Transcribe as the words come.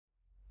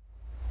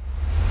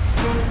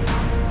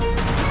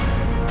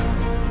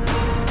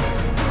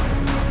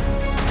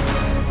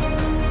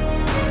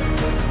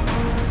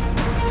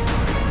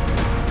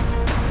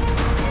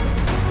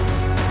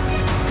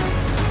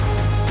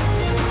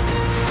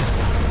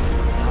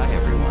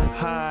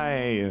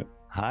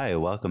Hi,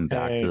 welcome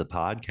back to Hey, the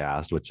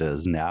podcast, which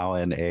is now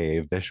in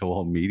a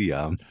visual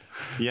medium.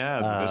 yeah,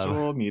 it's Um,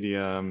 visual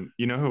medium.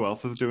 You know who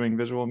else is doing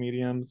visual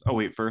mediums? Oh,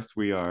 wait, first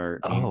we are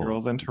Mean oh,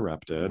 Girls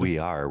Interrupted,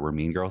 we're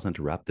Mean Girls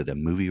Interrupted, a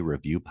movie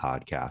review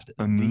podcast,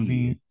 a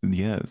movie.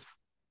 Yes,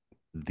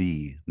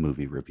 the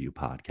movie review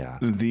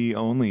podcast. the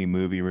only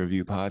movie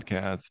review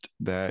podcast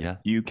that Yeah,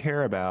 you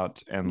care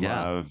about and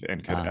yeah, love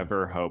and could uh,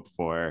 ever hope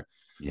for,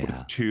 with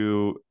yeah,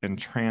 two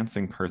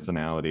entrancing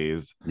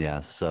personalities.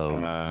 yeah. So,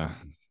 Uh,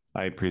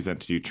 I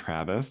present to you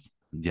Travis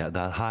yeah,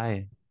 that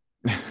hi,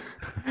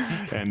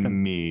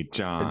 and me,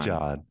 John.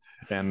 John.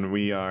 And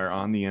we are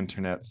on the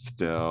internet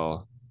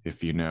still.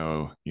 If you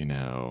know, you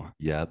know.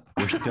 Yep,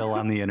 we're still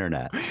on the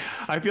internet.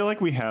 I feel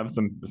like we have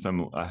some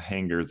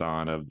hangers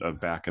on of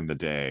back in the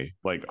day,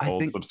 like I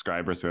old think,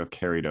 subscribers who have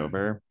carried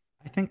over.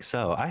 I think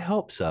so. I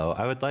hope so.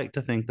 I would like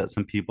to think that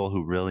some people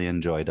who really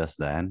enjoyed us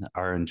then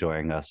are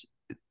enjoying us.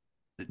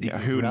 Yeah,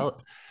 who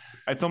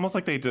it's almost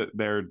like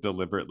they're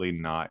deliberately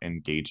not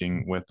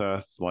engaging with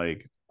us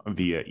like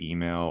via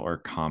email or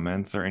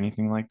comments or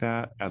anything like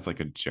that as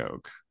like a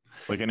joke,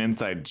 like an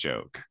inside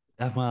joke.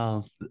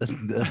 Well,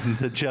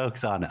 the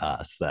joke's on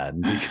us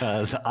then,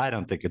 because I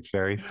don't think it's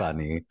very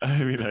funny.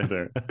 I mean,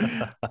 either.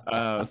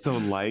 So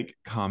like,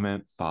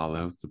 comment,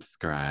 follow,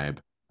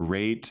 subscribe,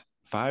 rate,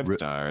 five Re-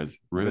 stars,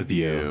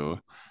 Review, review,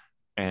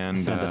 and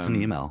send us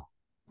an email.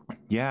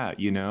 yeah,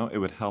 it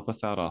would help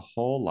us out a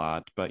whole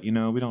lot, but we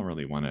don't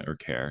really want it or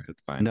care.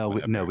 It's fine, No,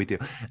 whatever. we do.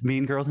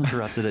 Mean Girls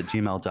Interrupted at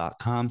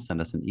gmail.com.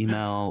 Send us an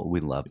email. We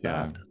love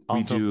Yeah, that. we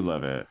Also, do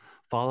love it.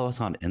 follow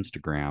us on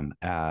Instagram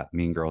at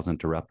Mean Girls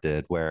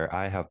Interrupted, where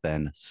I have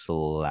been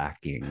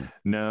slacking.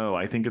 No,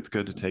 I think it's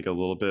good to take a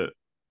little bit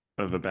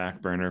of a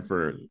back burner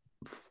for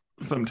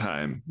some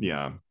time.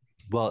 Yeah.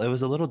 Well, it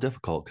was a little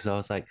difficult because I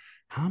was like,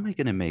 how am I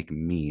going to make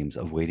memes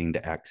of waiting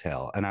to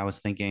exhale? And I was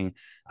thinking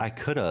I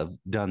could have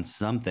done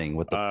something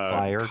with the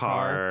fire car,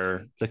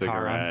 Car, the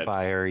car on cigarette.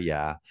 fire.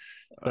 Yeah.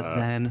 But Uh,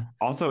 then,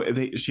 Also,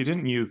 she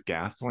didn't use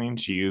gasoline.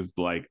 She used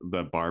like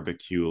the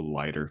barbecue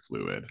lighter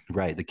fluid.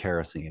 right, the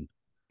kerosene.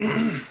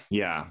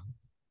 Yeah,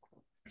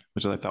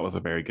 which I thought was a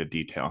very good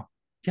detail.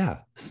 Yeah,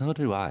 so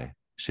do I.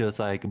 She was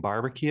like,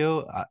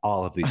 barbecue,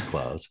 all of these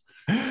clothes.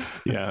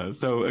 Yeah,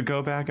 so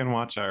go back and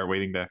watch our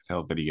Waiting to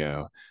Exhale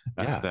video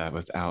Yeah. that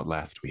was out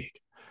last week.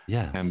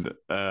 Yes. And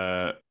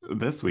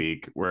this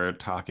week, we're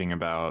talking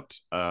about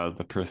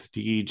the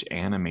prestige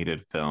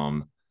animated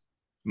film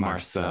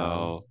Marcel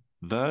Marcel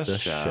the the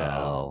Shell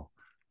Shell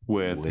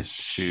with with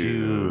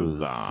shoes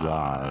shoes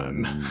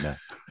on. on.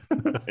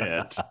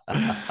 It.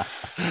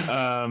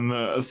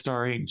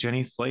 Starring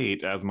Jenny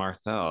Slate as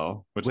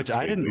Marcel, which is Which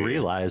I didn't crazy.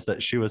 realize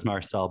that she was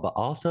Marcel, but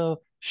also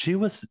she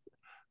was,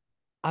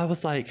 I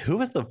was like, who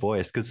was the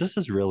voice? Because this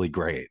is really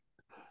great.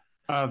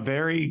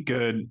 Very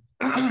good,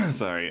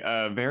 sorry,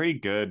 very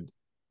good,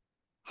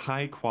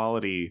 high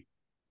quality,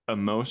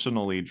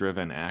 emotionally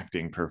driven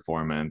acting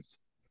performance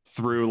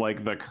through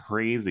like the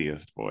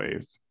craziest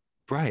voice.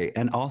 Right.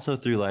 And also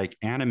through like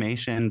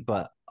animation,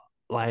 but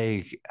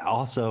like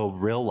also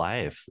real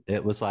life.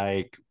 It was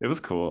like, It was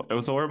cool. It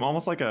was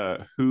almost like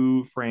a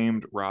Who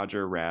Framed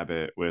Roger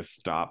Rabbit with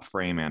stop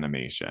frame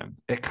animation.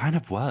 it kind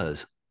of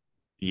was.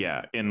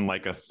 Yeah, in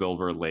like a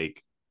Silver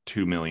Lake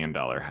 $2 million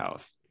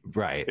house.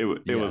 Right. Was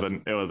Yes.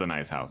 it was a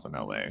nice house in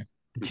LA.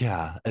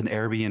 Yeah. An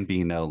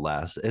Airbnb, no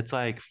less. It's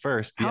like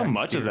first the How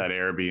much is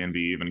exterior. that Airbnb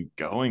even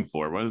going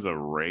for? What is the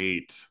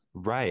rate?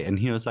 Right. And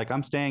he was like,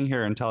 I'm staying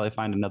here until I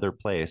find another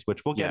place,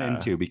 which we'll get Yeah.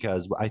 into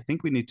because I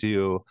think we need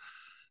to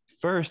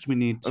first, we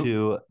need Oh,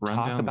 to run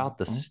talk down. about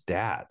the Oh,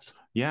 stats,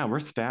 yeah, we're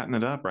statting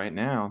it up right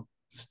now.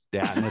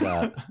 statting it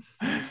up.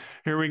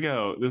 Here we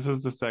go. This is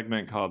the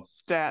segment called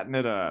Statting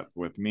It Up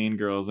with Mean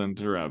Girls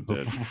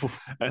Interrupted.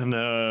 And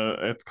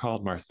it's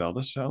called Marcel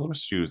the Shell with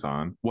shoes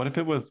on. What if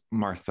it was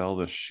Marcel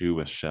the shoe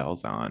with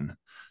shells on?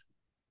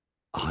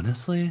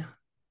 Honestly,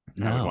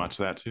 I would no. watch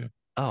that too.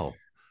 Oh.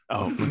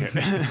 Oh,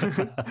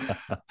 okay.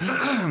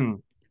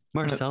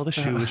 Marcel the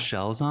shoe with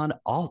shells on.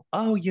 All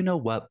oh, you know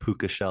what?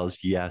 Puka shells.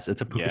 Yes,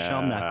 it's a puka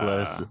shell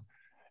necklace. Yeah.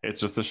 It's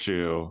just a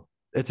shoe.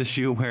 It's a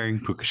shoe wearing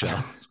puka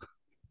shells.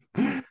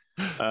 Do you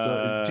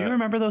uh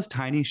remember those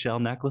tiny shell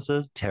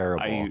necklaces?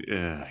 Terrible.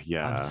 I'm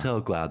yeah. so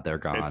glad they're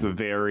It's gone. a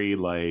very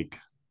like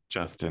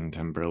Justin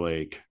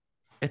Timberlake.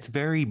 It's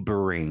very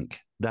Brink,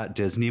 that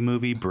Disney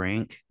movie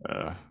Brink.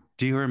 Uh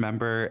Do you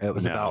remember it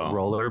was about no.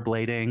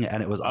 rollerblading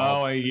and it was Oh,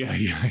 all yeah.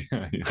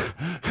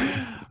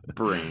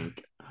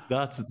 Brink.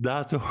 that's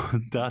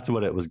that's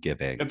what it was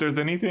giving. If there's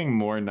anything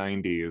more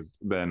 90s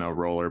than a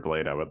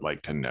rollerblade, I would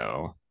like to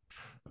know.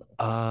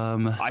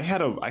 Um, I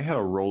had a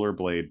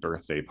rollerblade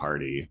birthday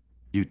party.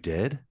 you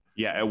did?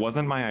 Yeah, it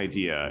wasn't my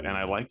idea, and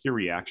I like your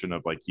reaction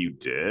of like you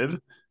did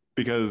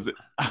because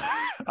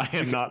I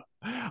am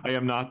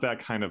not that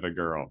kind of a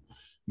girl.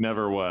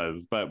 Never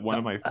was. But one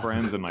of my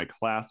friends in my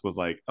class was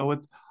like, "Oh,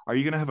 it's are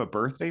you going to have a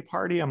birthday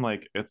party?" I'm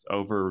like, "It's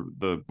over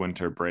the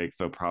winter break,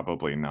 so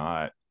probably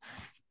not."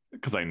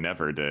 Because I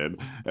never did.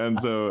 And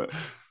so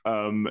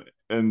um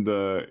and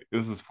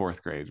this is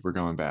fourth grade. We're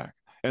going back.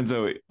 And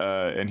so,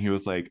 and he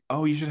was like,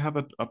 "Oh, you should have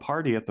a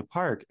party at the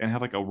park and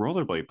have like a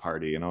rollerblade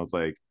party." And I was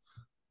like,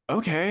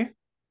 "Okay."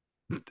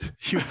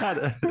 You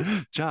had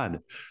John,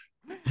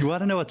 you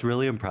want to know what's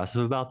really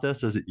impressive about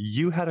this is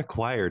you had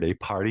acquired a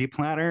party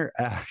planner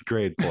at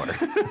grade 4.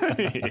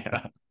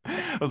 Yeah.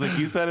 I was like,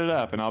 "You set it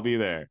up and I'll be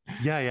there."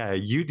 Yeah.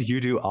 You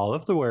do all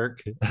of the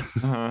work.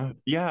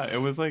 Yeah, it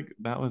was like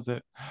that was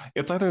it.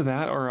 It's either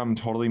that or I'm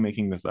totally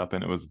making this up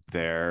and it was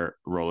their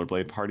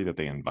rollerblade party that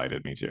they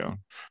invited me to.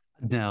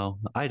 No,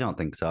 I don't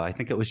think so. I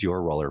think it was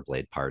your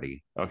rollerblade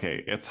party.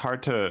 Okay, it's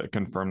hard to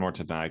confirm nor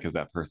to deny because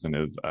that person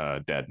is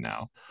dead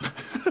now.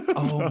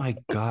 Oh So, my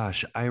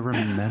gosh, I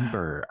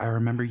remember. I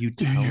remember you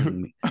do you?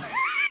 telling me,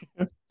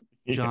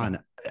 Yeah. John.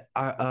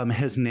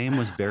 His name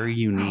was very Oh,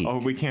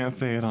 unique. we can't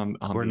say it on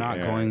We're the not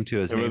air. going to.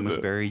 His It name was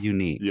was very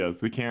unique.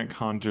 yes, we can't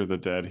conjure the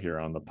dead here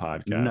on the No,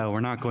 podcast. we're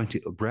not going to.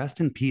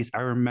 Rest in peace.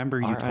 I remember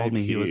you told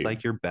me he was R.I.P.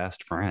 like your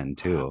best friend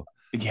too.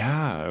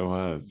 Yeah, it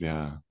was.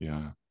 Yeah,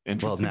 yeah. Well,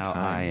 Interesting now I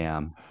times.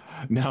 am.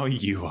 Now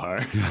you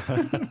are.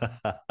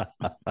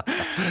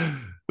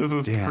 This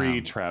was Damn.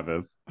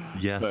 pre-Travis,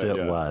 Yes, but it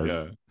yeah, was.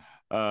 yeah.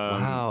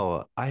 Um,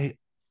 Wow. I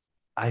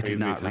did Crazy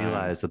not realize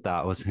times. that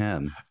that was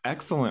him.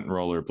 Excellent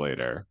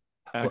rollerblader.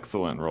 Well,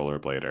 Excellent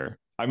rollerblader.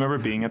 I remember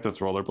being at this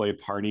rollerblade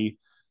party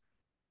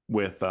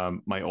with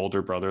my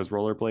older brother's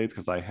rollerblades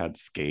because I had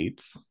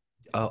skates.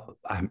 oh,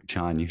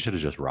 John, you should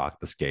have just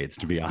rocked the skates,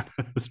 to be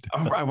honest.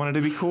 Oh, I wanted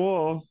to be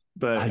cool,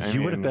 but I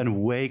You would have mean,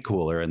 been way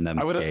cooler in them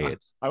I would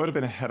skates. I would have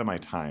been ahead of my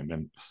time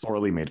and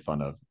sorely made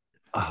fun of.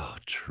 Oh,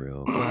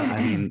 true. But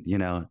I mean,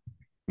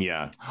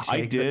 Yeah,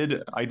 take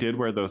the I did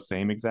wear those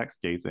same exact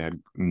skates. They had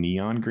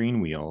neon green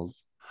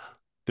wheels.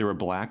 They were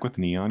black with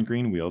neon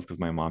green wheels because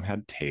my mom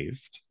had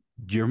taste.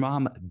 your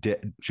mom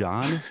did,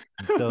 John.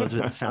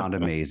 Those sound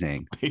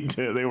amazing. They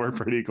did. They were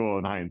pretty cool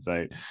in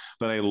hindsight,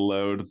 but I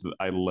loathed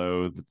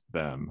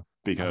them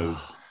because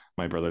Oh,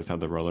 my brothers had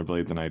the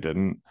rollerblades and I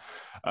didn't.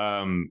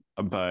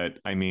 But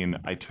I mean,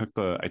 I took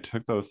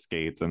those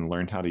skates and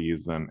learned how to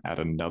use them at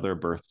another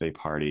birthday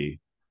party,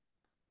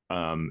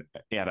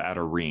 at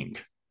a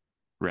rink,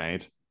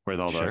 right, with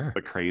all sure,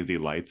 the crazy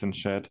lights and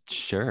shit.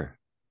 sure.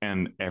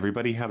 And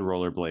everybody had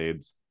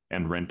rollerblades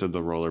and rented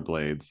the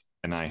rollerblades,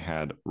 and I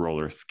had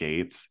roller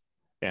skates.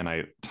 And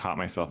I taught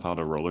myself how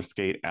to roller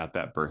skate at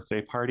that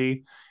birthday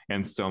party.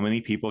 And so many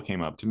people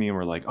came up to me and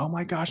were like, "Oh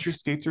my gosh, your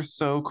skates are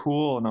so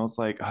cool." And I was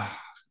like, oh,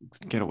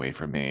 "Get away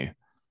from me."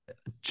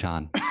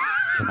 John,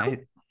 can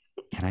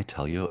I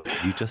tell you,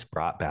 you just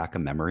brought back a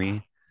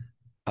memory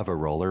of a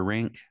roller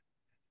rink.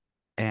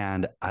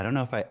 And I don't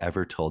know if I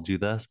ever told you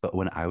this, but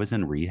when I was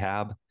in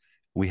rehab,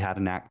 we had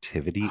an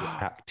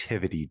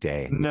activity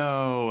day,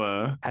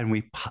 No.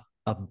 and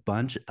a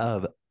bunch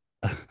of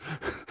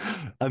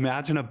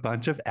imagine a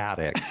bunch of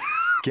addicts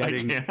I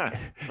getting can't.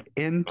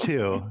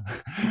 into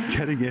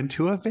getting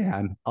into a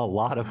van, a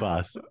lot of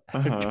us,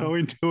 and Uh-huh.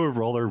 going to a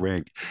roller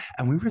rink.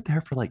 And we were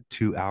there for like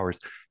 2 hours.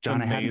 It's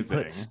John, I hadn't put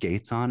amazing.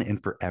 skates on in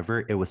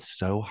forever. It was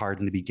so hard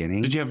in the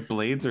beginning. Did you have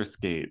blades or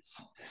skates?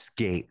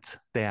 Skates.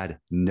 They had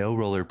no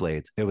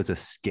rollerblades. It was a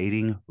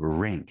skating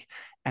rink.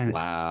 And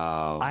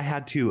I Wow.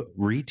 had to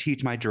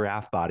reteach my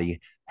giraffe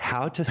body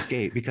how to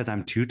skate because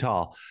I'm too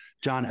tall.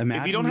 John, If you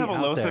imagine don't me have a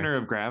out low there. center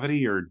of gravity,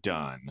 you're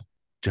done.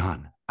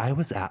 John, I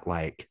was at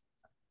like,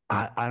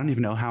 I don't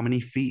even know how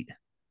many feet.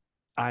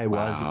 I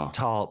was Wow.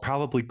 tall,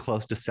 probably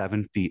close to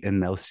 7 feet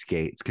in those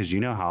skates because you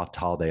know how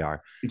tall they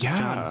are. John,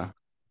 Yeah.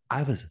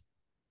 I was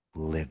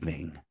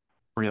living.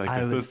 Where you're like,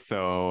 I this was, is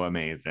so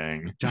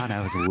amazing. John,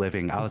 I was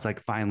living. I was like,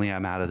 finally,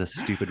 I'm out of this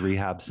stupid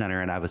rehab center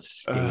and I was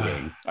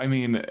skating. I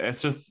mean,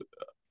 it's just,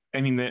 I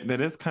mean, that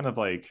is kind of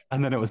like,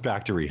 And then it was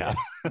back to rehab.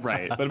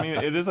 right. But I mean,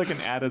 it is like an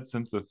added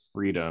sense of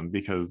freedom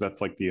because that's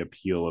like the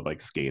appeal of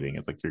like skating.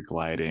 It's like you're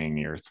gliding,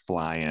 you're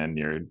flying,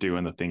 you're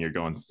doing the thing, you're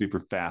going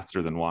super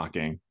faster than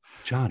walking.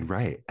 John,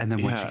 right. And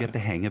then once you get Yeah. the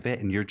hang of it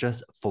and you're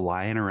just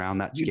flying around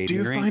that You skating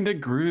do rink, find a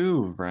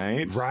groove,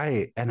 right?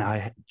 right.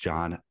 And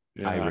John,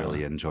 I Yeah.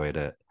 really enjoyed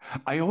it.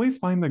 I always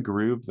find the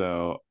groove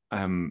though,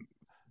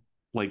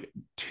 like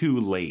too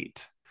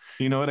late.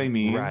 You know what I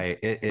mean? Right.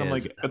 It So I'm is.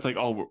 like, it's like,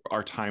 oh,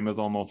 our time is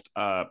almost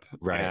up,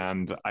 Right.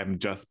 and I'm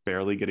just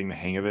barely getting the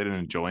hang of it and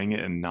enjoying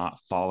it and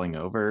not falling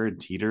over and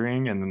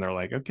teetering. And then they're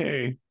like,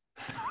 okay.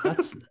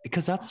 That's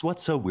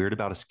what's so weird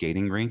about a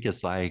skating rink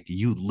is like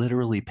you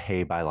literally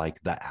pay by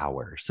like the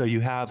hour. So you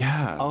have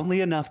Yeah.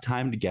 only enough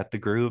time to get the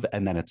groove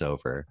and then it's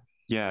over.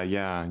 Yeah.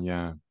 Yeah.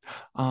 Yeah.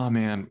 Oh,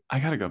 man. I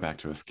got to go back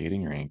to a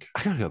skating rink.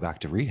 I gotta go back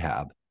to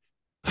rehab.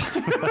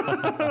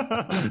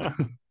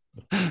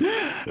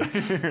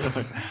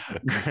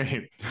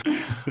 Great.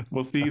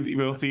 We'll see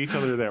each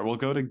other there. We'll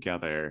go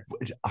together.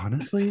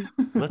 Honestly,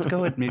 let's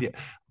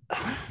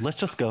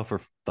just go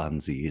for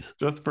funsies.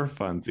 Just for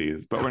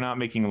funsies, but we're not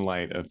making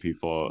light of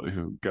people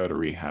who go to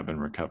rehab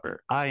and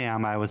recover.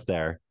 I was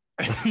there.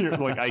 You're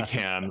like, I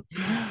can.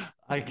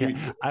 I can.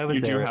 I was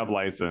You do there. have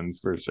license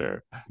for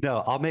sure.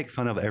 No, I'll make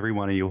fun of every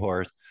one of you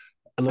whores.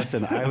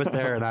 Listen, I was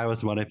there and I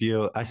was one of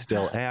you. I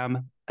still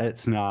am.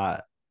 It's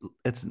not,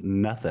 it's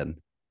nothing.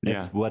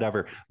 It's Yeah.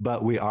 whatever.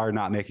 But we are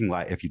not making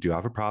light. If you do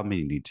have a problem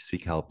and you need to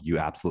seek help, you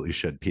absolutely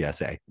should.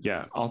 PSA.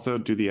 Yeah. Also,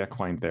 do the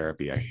equine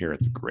therapy. I hear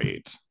it's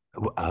great.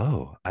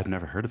 Oh, I've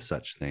never heard of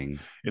such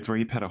things. It's where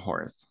you pet a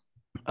horse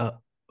Uh,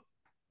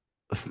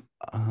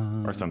 or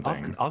I'll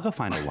something. I'll go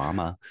find a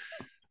llama.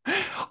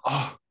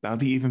 Oh, that would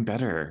be even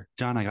better.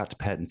 John, I got to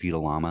pet and feed a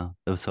llama.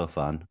 It was so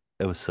fun.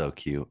 It was so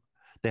cute.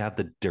 They have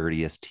the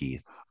dirtiest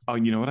teeth. Oh,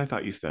 you know what I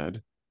thought you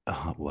said?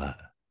 What?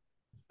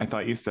 I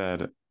thought you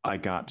said I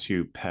got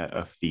to pet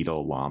a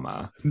fetal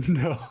llama.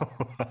 No,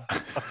 a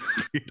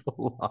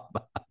fetal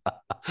llama.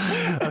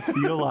 A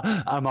fetal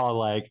llama. I'm all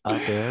like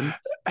up in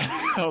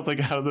I was like,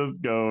 how did this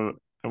go?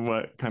 And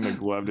what kind of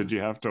glove did you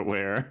have to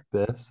wear?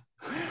 this.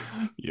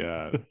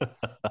 Yeah.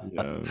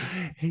 Yeah.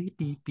 Hey,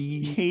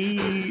 BB.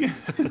 Hey.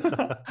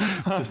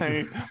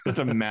 Hi. Such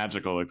a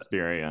magical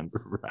experience.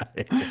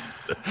 Right.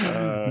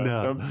 That,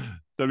 No.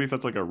 that'd be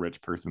such like a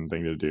rich person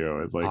thing to do.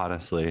 It's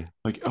Honestly,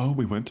 oh,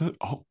 we went to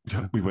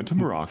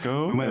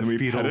Morocco we went and we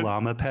fetal petted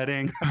llama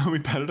petting. we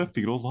petted a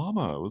fetal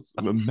llama. It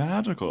was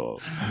magical.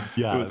 It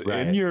Yeah, was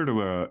right. in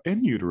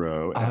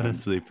utero, and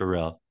Honestly, for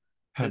real.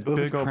 had It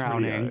was big old pretty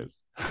crowning. eyes.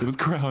 It was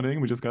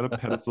crowning. We just got to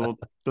pet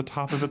the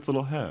top of its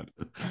little head.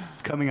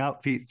 It's coming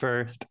out feet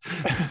first.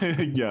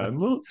 Yeah, and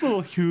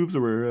little hooves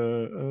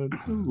were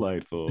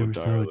delightful. They were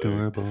so darling.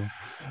 adorable.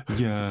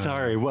 Yeah.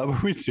 Sorry, what were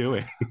we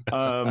doing?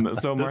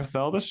 So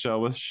Marcel the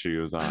Shell with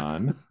shoes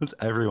on.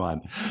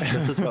 Everyone,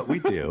 this is what we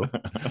do.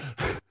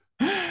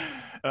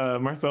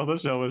 Marcel the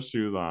Shell with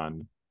shoes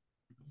on.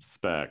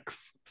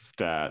 Specs,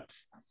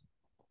 stats.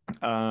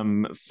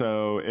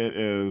 So it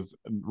is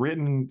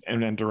written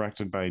and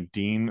directed by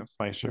Dean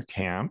Fleischer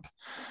Camp,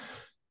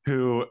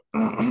 who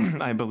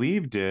I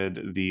believe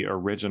did the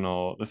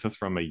original. This is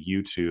from a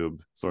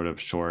YouTube sort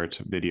of short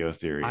video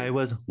series. I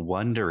was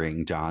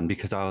wondering, John,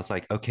 because I was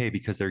like, okay,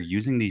 because they're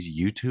using these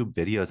YouTube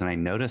videos, and I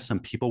noticed some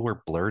people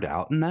were blurred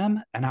out in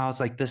them. And I was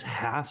like, this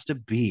has to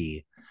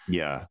be,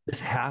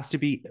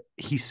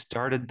 he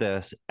started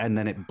this and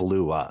then it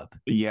blew up.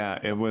 Yeah,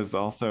 it was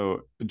also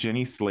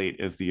Jenny Slate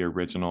is the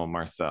original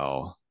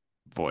Marcel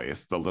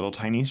voice, the little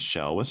tiny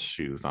shell with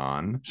shoes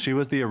on. She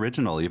was the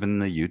original, even in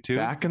the YouTube.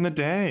 Back in the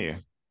day.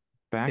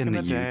 Back in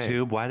the day.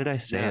 YouTube. Why did I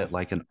say it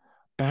like an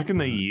back in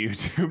the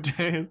YouTube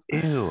days?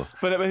 Ew.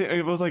 But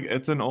it was like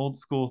it's an old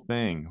school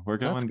thing. We're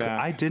going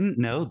back. I didn't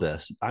know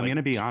this. I'm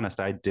gonna be honest.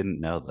 I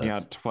didn't know this. Yeah,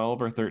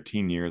 12 or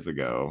 13 years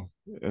ago.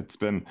 It's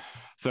been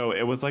so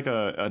it was like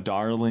a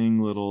darling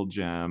little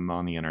gem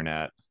on the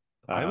internet.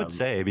 I would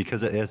say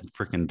because it is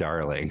freaking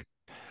darling.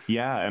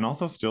 Yeah, and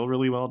also still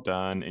really well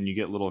done. And you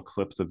get little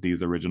clips of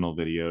these original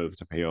videos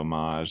to pay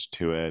homage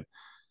to it.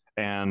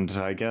 And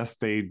I guess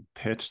they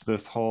pitched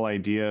this whole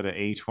idea to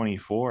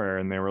A24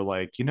 and they were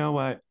like, you know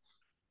what?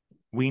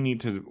 We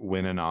need to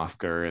win an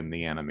Oscar in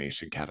the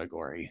animation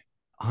category.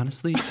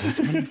 Honestly,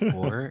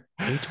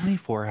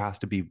 A24 has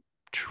to be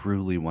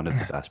truly one of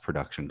the best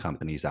production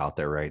companies out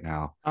there right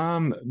now.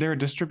 They're a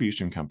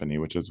distribution company,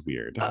 which is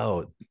weird.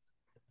 Oh,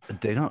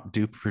 they don't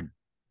do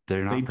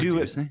they're not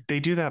producing? They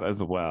do that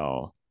as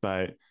well,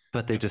 but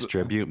they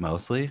distribute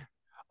mostly.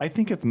 I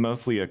think it's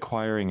mostly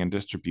acquiring and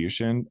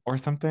distribution or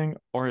something.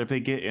 Or if they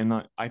get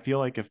in, I feel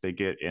like if they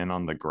get in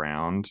on the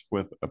ground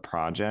with a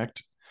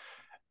project,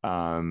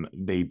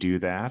 they do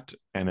that.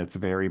 And it's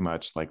very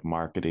much like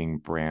marketing,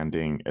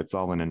 branding. It's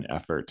all in an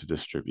effort to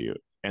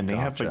distribute. And they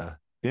have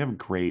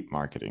great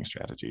marketing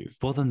strategies.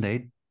 Well,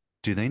 then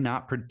do they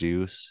not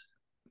produce?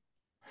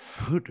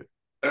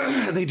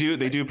 They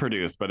do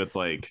produce, but it's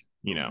like,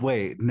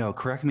 Wait, no,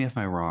 correct me if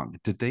I'm wrong.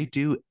 Did they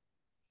do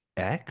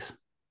X?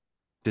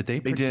 Did they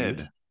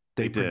produce?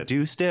 They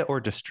produced it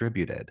or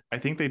distributed? I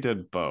think they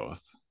did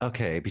both.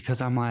 Okay, because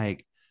I'm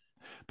like,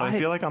 I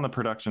feel like on the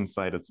production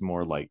side, it's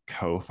more like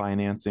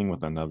co-financing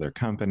with another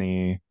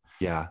company.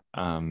 Yeah.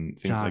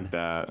 Things John, like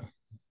that.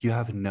 You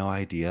have no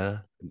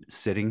idea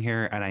sitting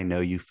here, and I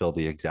know you feel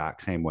the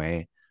exact same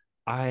way.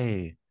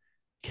 I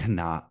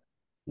cannot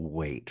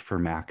wait for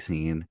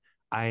Maxine.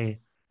 I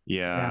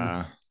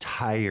am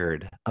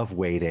tired of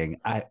waiting.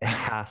 It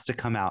has to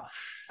come out.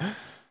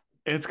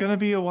 It's gonna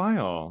be a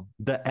while.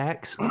 The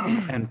X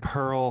and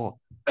Pearl,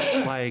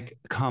 like,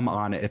 come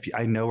on. If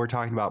I know we're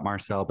talking about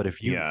Marcel, but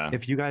if you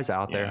guys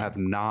out there have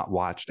not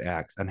watched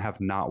X and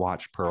have not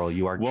watched Pearl,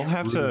 you are we'll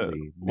have to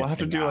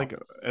do out. like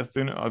as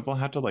soon we'll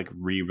have to like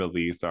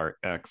re-release our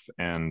X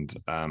and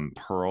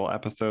Pearl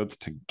episodes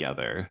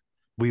together.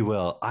 We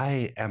will.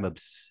 I am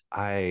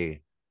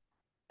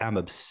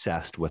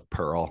obsessed with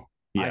Pearl.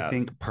 Yeah. I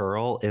think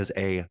Pearl is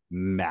a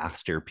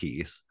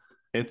masterpiece.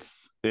 It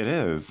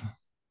is.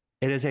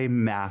 It is a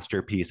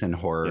masterpiece in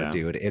horror,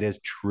 dude. It is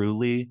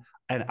truly.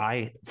 And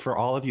for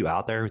all of you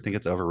out there who think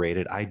it's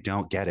overrated, I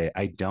don't get it.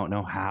 I don't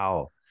know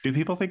how. Do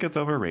people think it's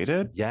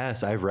overrated?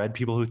 Yes, I've read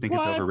people who think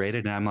it's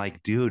overrated, and I'm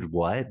like, dude,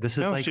 what? This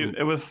is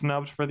it was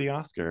snubbed for the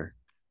Oscar.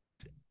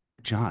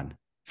 John,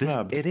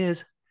 it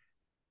is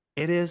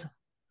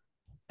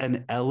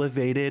an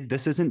elevated.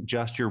 This isn't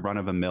just your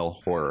run-of-the-mill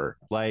horror.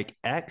 Like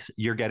X,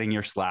 you're getting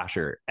your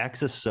slasher.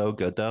 X is so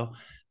good though.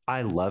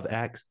 I love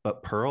X,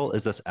 but Pearl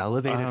is this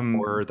elevated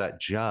horror that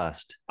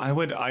just I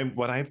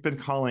what I've been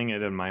calling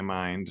it in my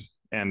mind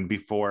and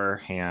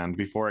beforehand,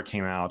 before it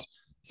came out.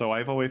 So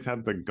I've always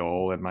had the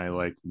goal in my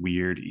like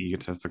weird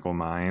egotistical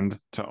mind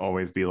to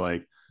always be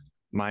like,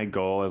 my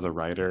goal as a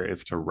writer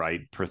is to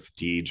write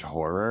prestige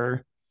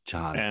horror.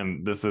 John.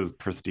 And this is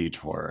prestige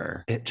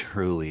horror. It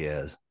truly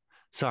is.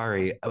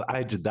 Sorry,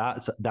 I did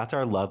that's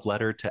our love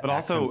letter But to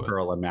X and also,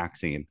 Pearl and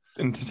Maxine.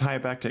 and to tie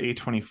it back to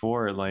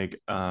A24, like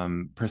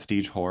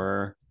prestige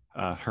horror,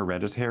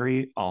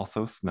 Hereditary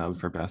also snubbed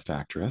for Best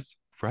Actress.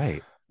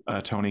 Right.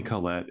 Toni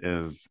Collette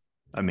is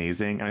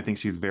amazing, and I think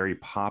she's very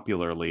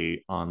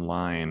popularly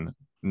online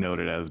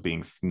noted as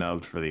being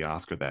snubbed for the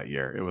Oscar that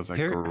year. It was a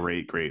Here,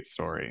 great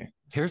story.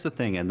 here's the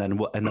thing, and then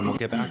we'll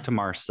get back to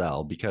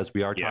Marcel because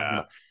we are talking Yeah,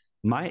 about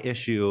my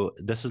issue.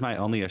 This is my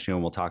only issue,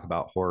 and we'll talk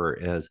about horror.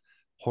 Is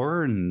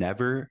horror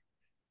never?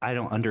 I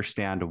don't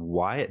understand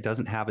why it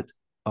doesn't have its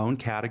own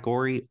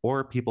category,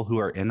 or people who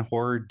are in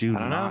horror do I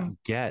don't not know,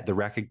 get the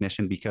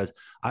recognition because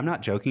I'm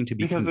not joking to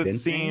be because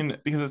convincing.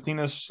 it's seen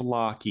as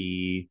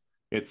schlocky.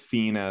 It's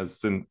seen as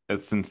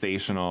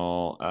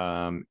sensational.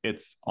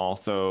 It's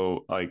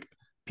also like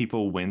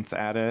people wince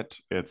at it.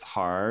 It's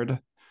hard.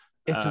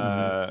 It's a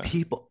Uh,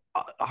 people.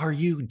 Are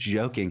you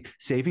joking?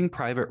 Saving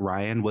Private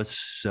Ryan was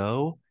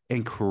so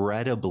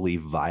incredibly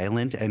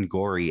violent and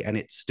gory, and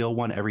it still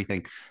won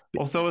everything.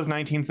 well, so was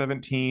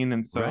 1917,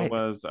 and so Right.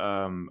 was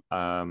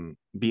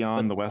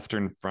Beyond But the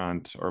Western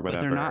Front or but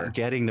they're not whatever.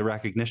 getting the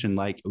recognition.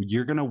 Like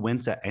you're gonna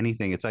wince at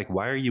anything. It's like,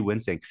 why are you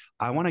wincing?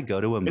 I want to go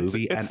to a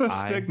movie It's and the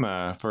I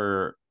stigma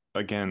for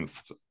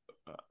against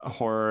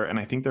horror, and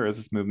I think there is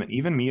this movement.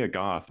 Even Mia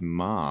Goth,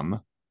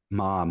 mom,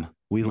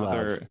 we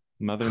love.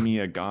 Mother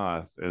Mia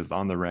Goth is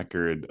on the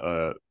record,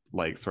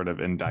 like sort of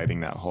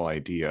indicting that whole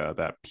idea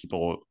that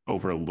people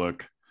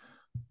overlook,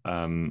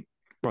 um,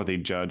 or they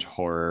judge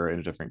horror in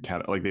a different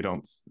category. Like they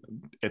don't,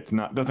 it's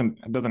not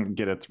doesn't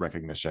get its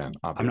recognition.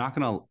 Obviously,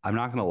 I'm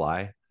not gonna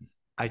lie.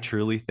 I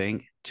truly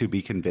think to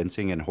be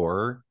convincing in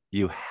horror,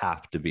 you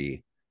have to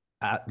be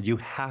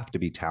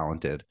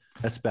talented,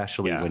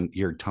 especially yeah. when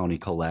you're Tony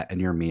Collette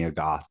and you're Mia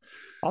Goth.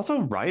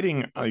 Also,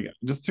 writing, like,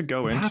 just to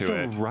go You have into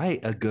to it, write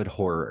a good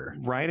horror.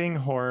 writing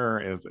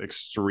horror is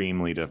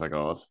extremely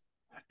difficult,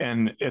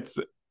 and it's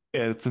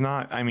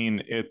not. I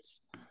mean, it's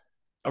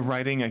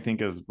writing. I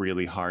think is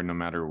really hard no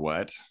matter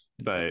what.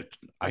 But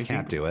I I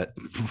can't think do it.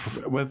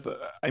 with,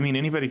 I mean,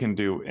 anybody can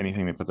do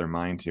anything they put their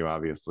mind to,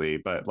 obviously.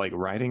 But like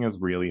writing is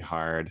really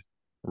hard.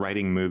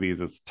 Writing movies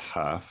is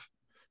tough,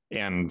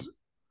 and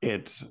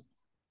it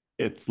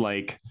it's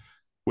like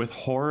with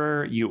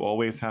horror, you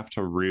always have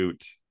to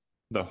root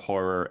the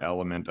horror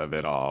element of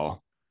it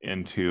all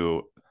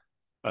into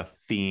a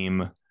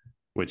theme,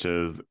 which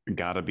is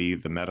gotta be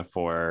the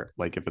metaphor.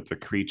 Like if it's a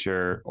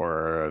creature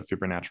or a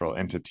supernatural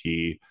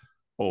entity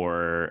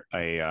or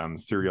a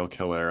serial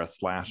killer, a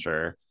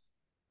slasher,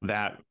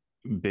 that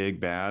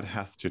big bad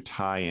has to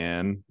tie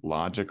in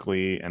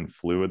logically and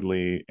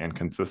fluidly and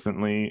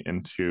consistently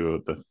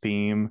into the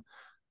theme,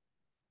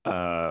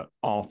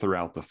 all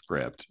throughout the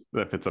script.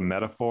 If it's a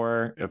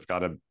metaphor, it's got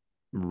to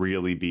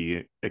really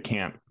be, it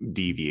can't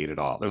deviate at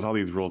all. There's all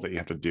these rules that you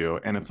have to do,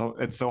 and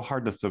it's so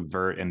hard to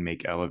subvert and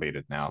make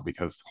elevated now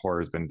because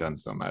horror's been done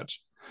so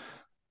much.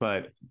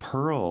 But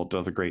Pearl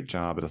does a great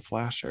job at a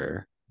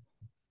slasher,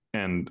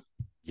 and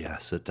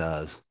Yes, it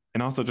does.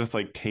 also just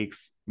like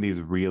takes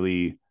these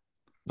really,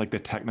 like the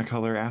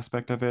technicolor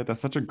aspect of it. That's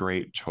such a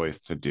great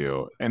choice to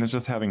do, and it's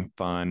just having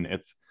fun.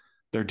 It's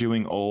they're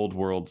doing old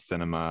world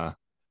cinema,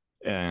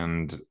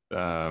 and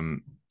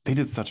they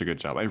did such a good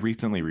job. I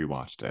recently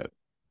rewatched it.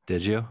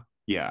 Did you?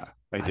 Yeah,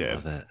 I I did.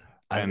 love it.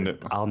 And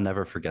I'll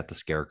never forget the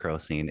scarecrow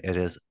scene. It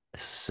is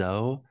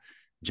so,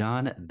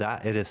 John,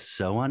 that it is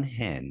so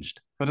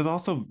unhinged. but it's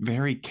also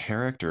very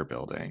character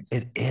building.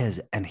 It is.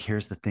 And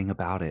here's the thing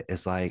about it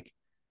is like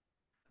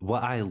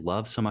what I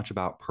love so much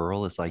about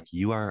Pearl is like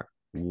you are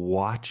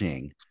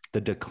watching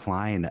the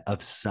decline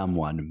of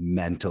someone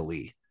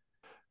mentally.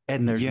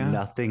 And there's Yeah.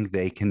 nothing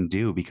they can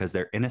do because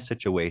they're in a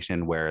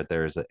situation where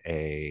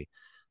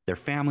their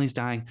family's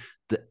dying,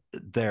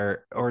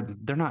 they're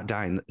not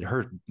dying.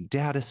 Her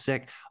dad is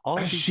sick. All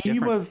of these She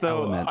different was,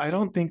 though, I elements.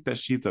 don't think that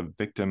she's a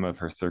victim of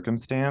her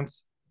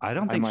circumstance. I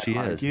don't I think might she is.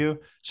 argue.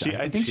 I I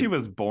think think she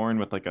was born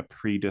with like a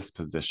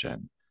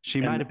predisposition.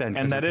 she might have been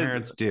because her That is,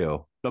 parents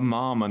do. the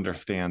mom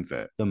understands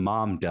it. The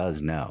mom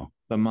does know.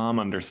 The mom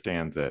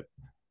understands it.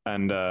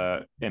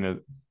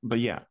 But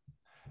yeah.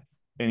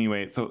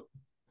 Anyway, so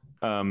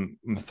I'm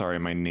sorry,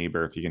 my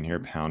neighbor, if you can hear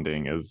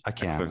pounding, is I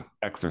can't.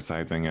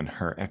 exercising in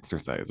her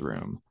exercise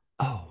room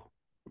Oh,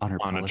 on her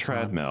on a Peloton?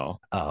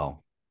 treadmill. Oh,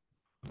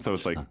 So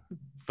it's like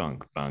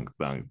thunk, thunk,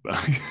 thunk,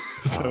 thunk.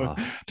 So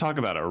talk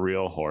about a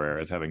real horror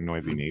as having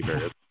noisy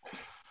neighbors.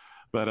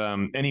 But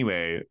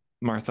anyway,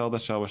 Marcel the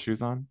Shell with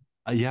shoes on.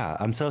 yeah.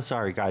 I'm so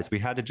sorry, guys. We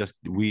had to just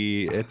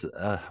we get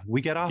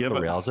off Give the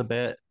it rails a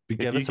bit.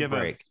 Give us a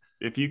break.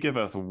 If you give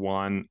us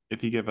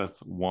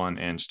 1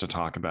 inch to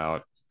talk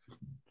about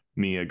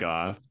Mia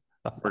Goth,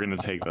 We're gonna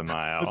take the It's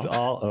Nile.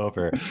 all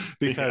over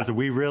because Yeah.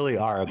 we really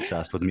are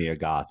obsessed with Mia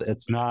Goth.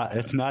 It's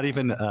not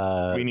even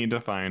We need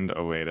to find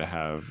a way to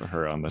have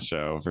her on the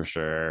show for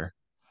sure.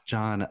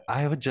 John,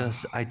 I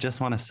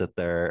just want to sit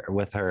there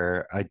with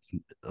her.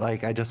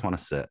 I just want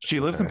to sit She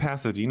with lives in her.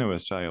 Pasadena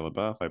with Shia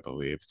LaBeouf, I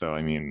believe. So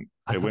I mean,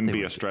 I it thought wouldn't they be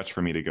were a stretch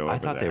for me to go I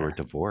over thought they were there.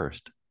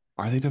 divorced.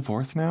 Are they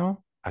divorced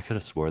now? I could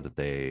have swore that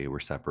they were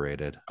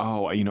separated.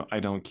 Oh, I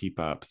don't keep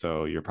up,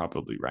 so you're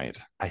probably right.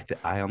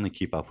 I only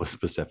keep up with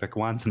specific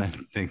ones, and I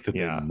think that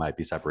they Yeah. might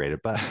be separated.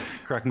 But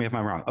correct me if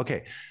I'm wrong.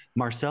 Okay,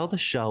 Marcel the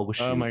Shell with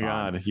Oh my shoes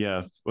on, God.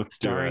 Yes, let's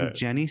do starring it.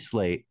 Jenny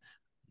Slate.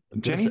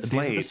 Jenny These are the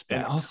Slate, and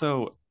specs.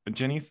 also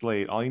Jenny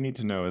Slate. All you need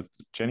to know is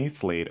Jenny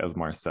Slate as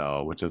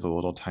Marcel, which is a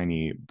little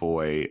tiny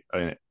boy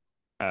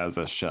as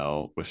a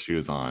shell with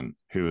shoes on,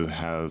 who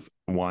has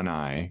one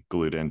eye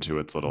glued into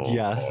its little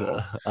Yes,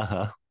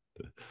 hole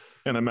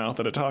and a mouth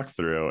that it talks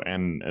through.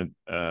 And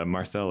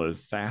Marcel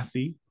is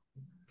sassy,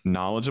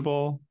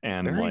 knowledgeable,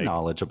 and very like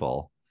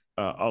knowledgeable.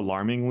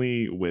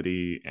 alarmingly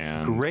witty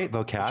and Great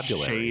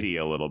vocabulary. shady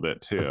a little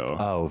bit too.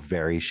 Oh,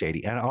 very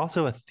shady, and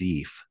also a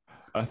thief,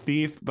 A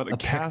thief, but a it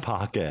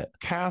pickpocket.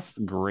 casts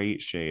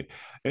great shade.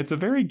 It's a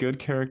very good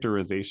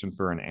characterization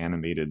for an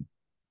animated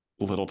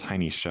little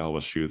tiny shell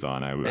with shoes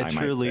on. It I might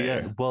truly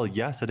is. say. Well,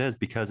 yes, it is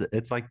because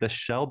it's like the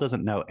shell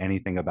doesn't know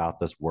anything about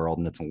this world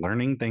and it's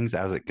learning things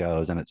as it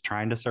goes and it's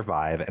trying to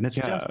survive. And it's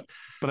Yeah, just,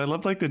 but I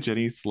love like the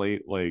Jenny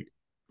Slate like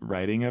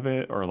writing of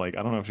it, or like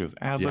I don't know if she was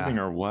ad libbing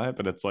yeah. or what,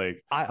 but it's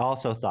like I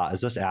also thought, is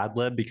this ad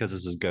lib? Because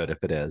this is good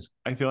if it is.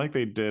 I feel like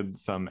they did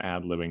some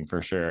ad libbing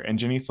for sure. And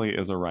Jenny Slate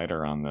is a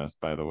writer on this,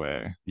 by the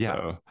way. Yeah.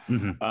 So,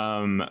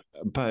 Hmm.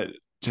 but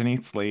Jenny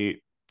Slate's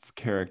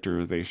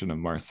characterization of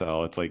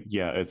Marcel, it's like,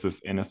 yeah, it's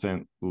this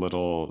innocent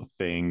little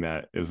thing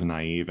that is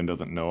naive and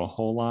doesn't know a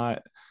whole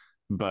lot,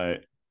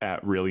 but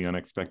at really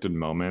unexpected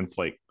moments,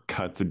 like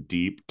cuts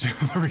deep to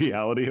the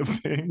reality of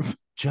things.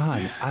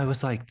 John, I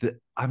was like,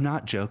 I'm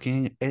not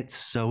joking. It's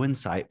so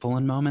insightful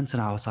in moments.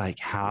 And I was like,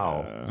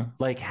 how? Yeah.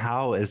 Like,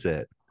 how is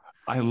it?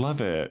 I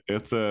love it.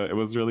 It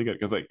was really good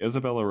because like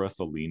Isabella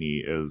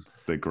Rossellini is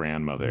the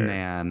grandmother.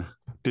 Man,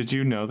 Did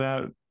you know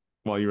that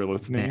while you were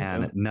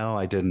listening? no,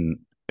 I didn't.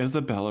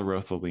 Isabella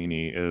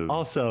Rossellini is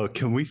Also,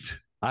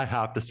 I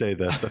have to say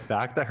this, the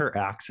fact that her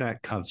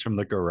accent comes from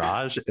the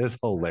garage is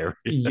hilarious.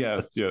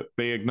 yes, yeah.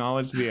 They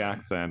acknowledge the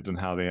accent and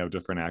how they have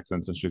different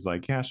accents, and she's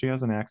like, yeah, she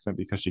has an accent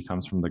because she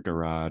comes from the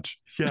garage.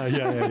 Yeah,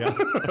 yeah,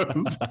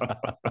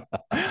 yeah,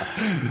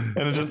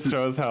 And it just yeah.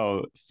 shows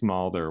how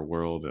small their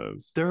world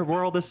is. Their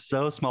world is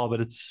so small,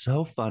 but it's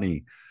so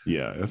funny.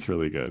 Yeah, it's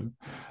really good.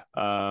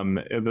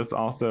 This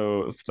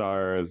also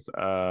stars,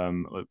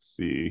 let's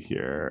see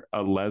here,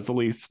 a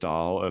Leslie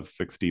Stahl of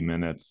 60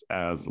 Minutes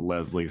as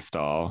Leslie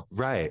Stahl.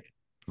 Right,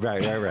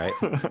 right.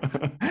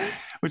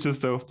 Which is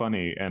so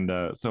funny. And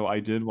so I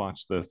did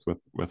watch this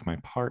with my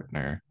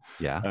partner,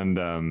 Yeah. and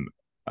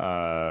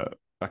a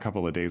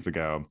couple of days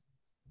ago,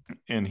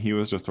 and he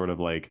was just sort of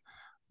like,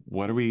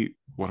 what are we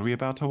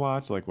about to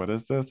watch? Like, what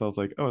is this? I was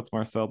like, oh, it's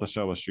Marcel the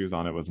Shell with Shoes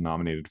on. It was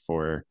nominated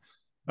for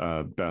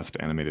best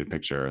animated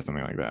picture or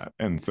something like that.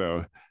 And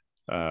so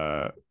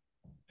uh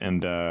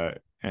and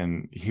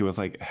and he was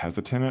like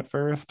hesitant at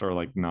first, or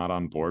like not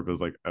on board, but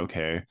was like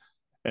okay.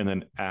 And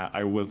then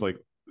I was like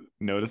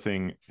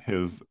noticing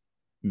his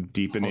Hold,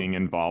 deepening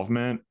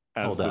involvement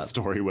as hold the up.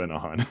 story went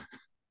on.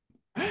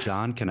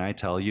 John, can I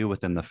tell you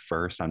within the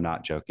first, I'm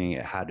not joking,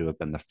 it had to have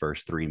been the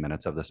first 3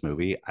 minutes of this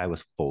movie, I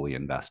was fully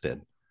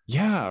invested.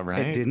 Yeah, It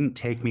right. didn't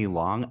take me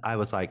long. I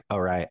was like, all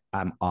right,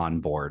 I'm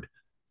on board.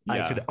 I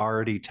Yeah, could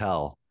already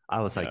tell.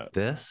 I was like,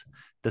 yeah,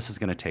 this is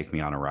going to take me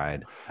on a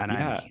ride. And I'm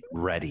yeah.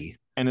 ready.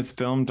 And it's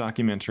film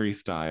documentary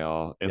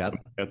style. Yep.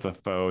 It's a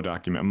faux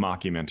document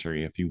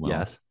mockumentary, if you will.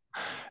 Yes.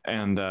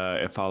 And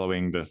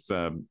following this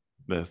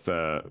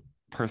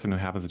person who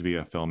happens to be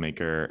a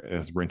filmmaker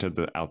has rented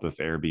out this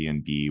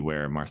Airbnb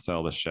where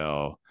Marcel the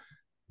Shell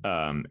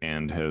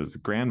and his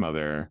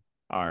grandmother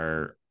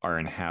are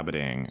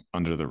inhabiting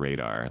under the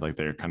radar. Like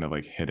they're kind of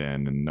like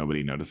hidden and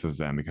nobody notices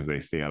them because they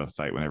stay out of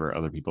sight whenever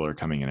other people are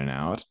coming in and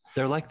out.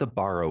 They're like the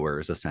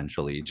borrowers,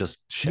 essentially, just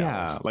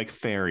Yeah, shells. like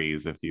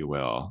fairies, if you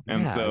will.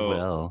 And Yeah, I so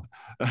will.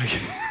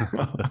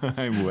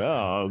 I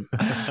will.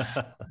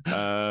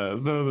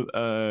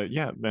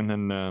 Yeah, and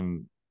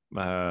then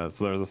so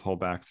there's this whole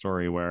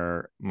backstory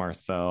where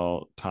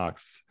Marcel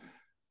talks.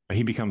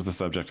 He becomes the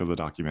subject of the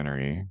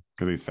documentary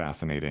because he's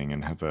fascinating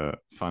and has a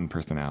fun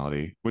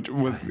personality, which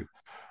was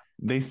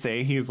they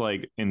say he's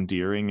like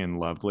endearing and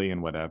lovely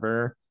and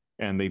whatever,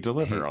 and they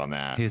deliver he, on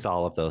that. he's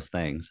all of those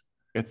things.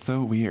 It's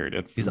so weird.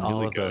 It's He's all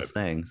really of good. those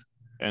things.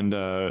 And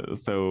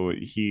so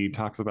he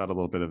talks about a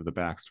little bit of the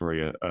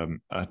backstory,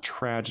 a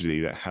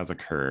tragedy that has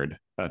occurred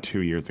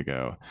 2 years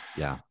ago,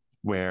 Yeah.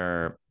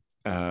 where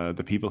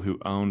the people who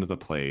owned the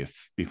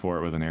place before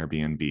it was an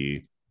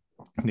Airbnb,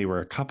 they were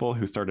a couple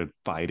who started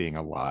fighting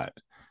a lot.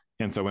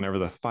 And so whenever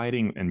the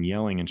fighting and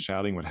yelling and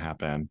shouting would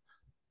happen,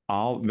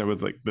 all there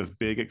was like this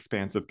big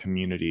expansive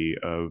community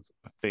of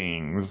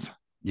things,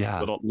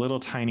 Yeah. little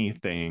tiny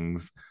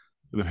things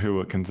who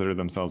would consider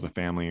themselves a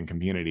family and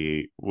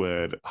community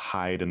would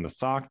hide in the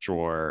sock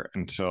drawer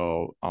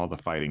until all the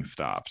fighting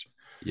stopped.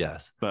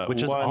 Yes. But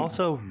Which is one,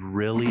 also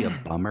really a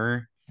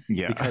bummer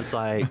yeah, because,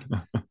 like,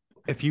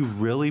 if you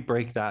really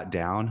break that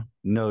down,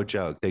 no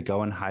joke, they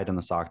go and hide in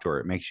the sock drawer.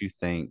 It makes you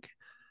think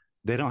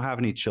they don't have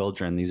any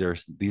children.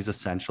 These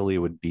essentially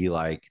would be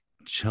like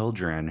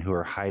children who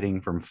are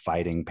hiding from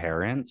fighting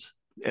parents.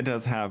 it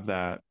does have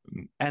that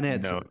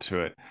And note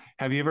to it.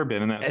 Have you ever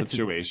been in that it's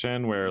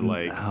situation where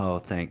like, oh,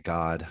 thank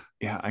God.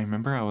 yeah, I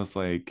remember I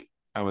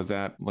was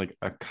at like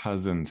a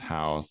cousin's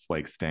house,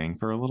 like staying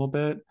for a little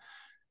bit,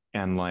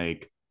 and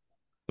like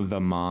the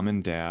mom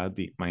and dad,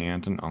 my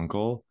aunt and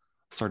uncle,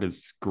 started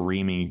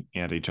screaming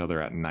at each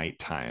other at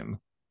nighttime.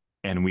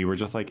 And we were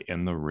just like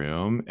in the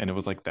room, and it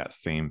was like that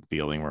same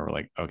feeling where we're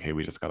like, okay,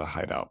 we just got to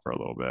hide out for a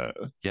little bit.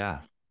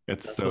 Yeah.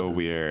 It's That's so what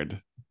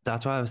weird.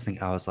 that's why I was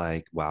thinking. I was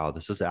like, wow,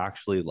 this is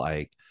actually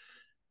like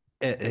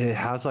it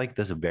has like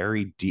this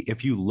very deep,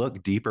 if you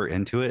look deeper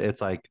into it,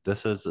 it's like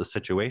this is a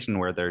situation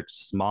where they're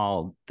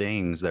small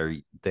things.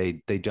 They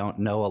don't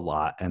know a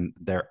lot and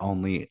their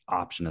only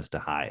option is to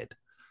hide.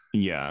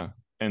 Yeah.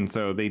 And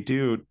so they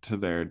do to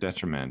their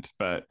detriment,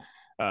 but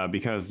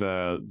because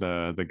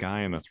the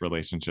guy in this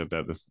relationship,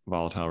 that this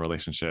volatile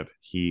relationship,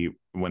 he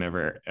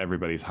whenever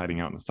everybody's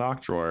hiding out in the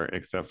sock drawer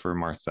except for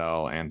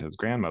Marcel and his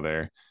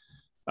grandmother,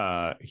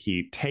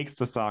 he takes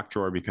the sock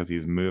drawer because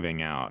he's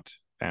moving out,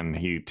 and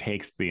he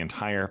takes the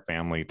entire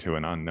family to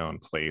an unknown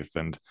place.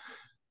 And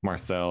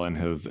Marcel and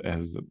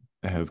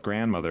his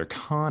grandmother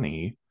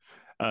Connie,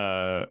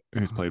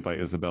 who's played by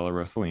Isabella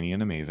Rossellini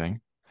and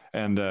amazing,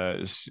 and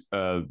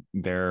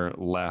they're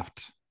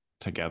left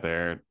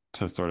together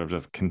to sort of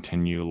just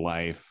continue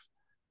life.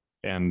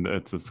 And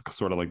it's this,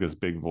 sort of like this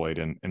big void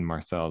in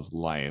Marcel's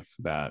life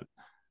that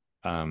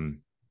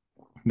um,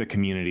 the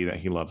community that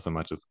he loves so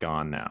much is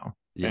gone now.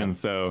 Yep. And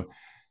so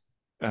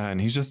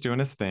and he's just doing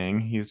his thing.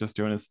 He's just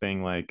doing his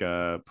thing, like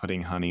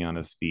putting honey on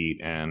his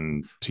feet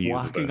and to use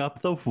as Walking a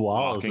up the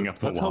walls. walking up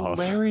the That's walls.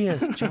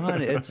 hilarious,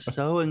 John. It's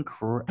so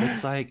incredible.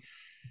 It's like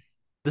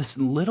this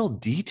little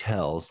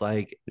details,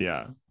 like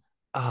Yeah,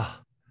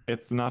 ah,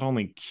 it's not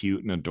only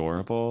cute and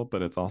adorable,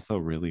 but it's also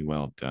really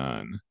well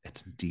done.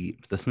 it's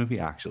deep. This movie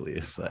actually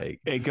is like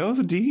It goes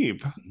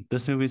deep.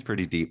 this movie's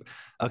pretty deep.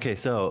 Okay,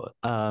 so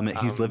he's Um,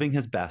 living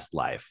his best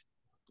life.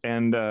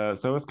 and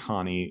so is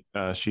Connie.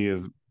 She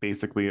is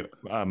basically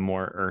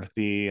more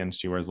earthy, and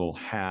she wears a little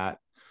hat,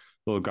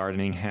 little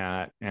gardening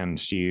hat, and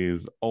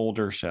she's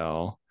older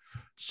shell.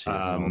 She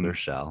is an older Um,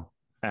 shell.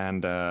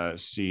 and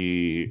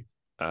she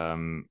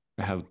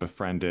has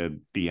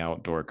befriended the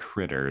outdoor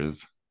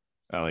critters,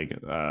 like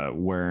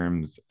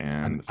worms I'm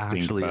and stink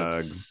actually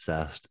bugs.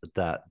 obsessed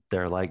that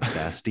they're like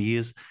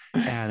besties,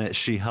 and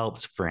she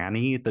helps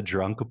Franny, the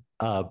drunk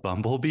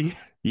bumblebee.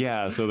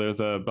 Yeah, so there's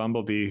a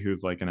bumblebee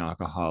who's like an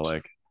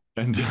alcoholic,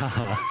 and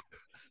Yeah,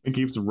 it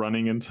keeps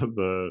running into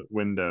the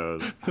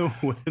windows. the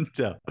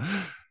window.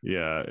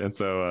 Yeah, and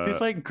so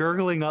He's like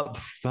gurgling up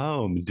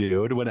foam,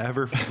 dude.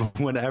 Whenever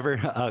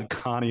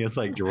Connie is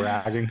like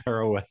dragging her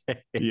away.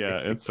 yeah,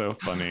 it's so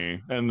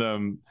funny.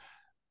 And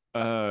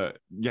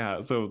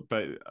yeah, so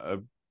but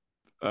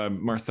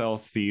Marcel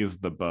sees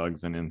the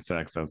bugs and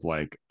insects as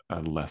like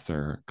a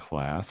lesser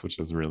class, which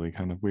is really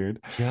kind of weird.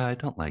 Yeah, I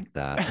don't like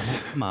that. I'm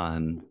like, come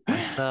on,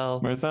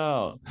 Marcel.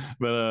 Marcel,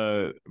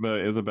 but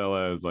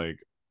Isabella is like,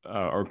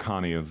 or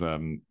Connie is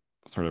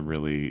sort of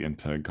really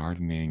into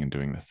gardening and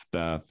doing this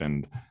stuff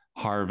and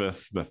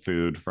harvests the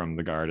food from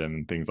the garden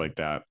and things like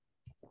that.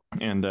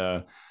 And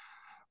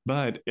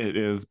but it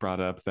is brought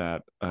up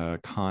that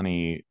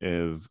Connie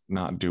is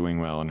not doing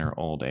well in her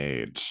old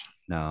age,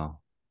 No,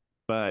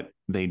 but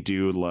they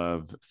do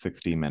love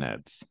 60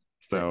 Minutes.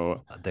 they,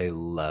 So they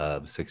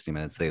love 60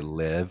 Minutes. They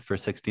live for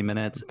 60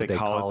 Minutes. they They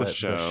call it call the it the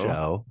show.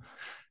 show.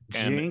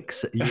 And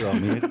Jinx, you owe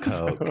me a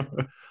Coke. so,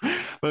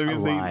 but I A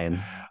mean,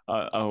 line.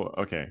 oh,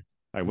 okay.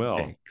 I will.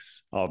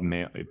 Thanks. I'll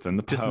mail it's in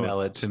the Just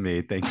mail it to post.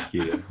 me. Thank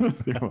you.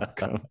 You're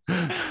welcome.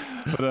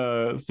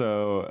 But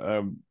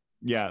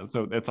yeah,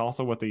 so it's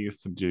also what they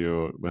used to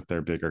do with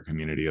their bigger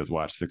community is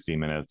watch 60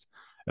 Minutes,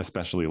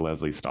 especially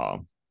Leslie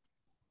Stahl,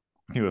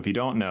 who, if you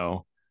don't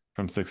know,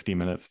 from 60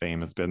 Minutes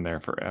fame has been there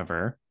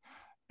forever.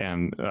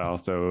 And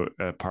also,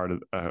 part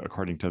of,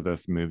 according to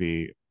this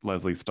movie,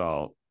 Leslie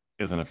Stahl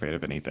isn't afraid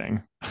of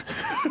anything.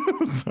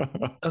 So,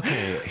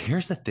 Okay,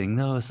 here's the thing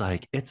though, is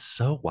like it's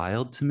so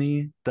wild to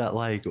me that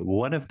like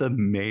one of the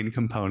main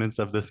components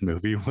of this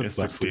movie it's was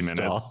 60 Leslie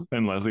Minutes Stahl.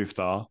 and Leslie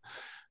Stahl.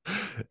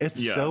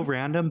 It's so Yeah,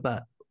 random,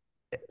 but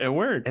it it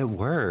works.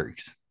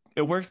 works.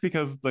 It works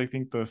because I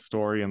think the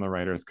story and the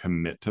writers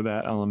commit to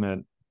that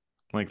element.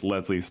 Like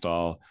Leslie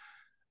Stahl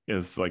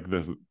is like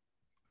this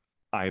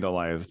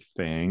idolized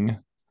thing,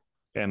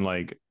 and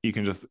like you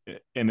can just,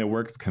 and it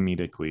works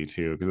comedically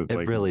too, because it's It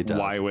like, really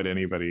why does. would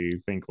anybody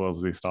think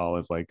Leslie Stahl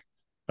is like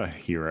a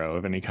hero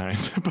of any kind?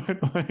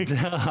 But like,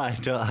 No, I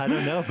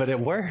don't know, but it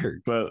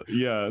works. but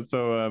yeah,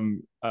 so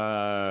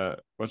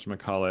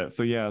whatchamacallit,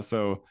 so yeah,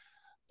 so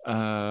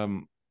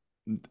um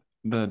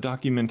the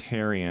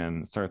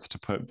documentarian starts to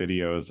put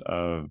videos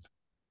of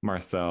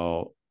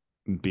Marcel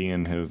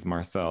being his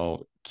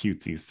Marcel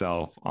cutesy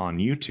self on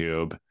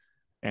YouTube,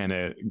 and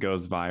it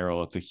goes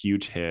viral. It's a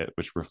huge hit,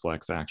 which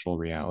reflects actual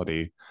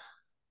reality.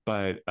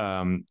 But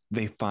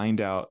they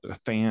find out,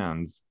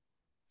 fans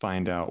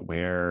find out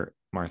where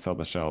Marcel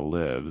the Shell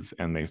lives,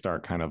 and they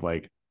start kind of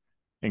like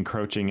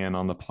encroaching in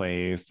on the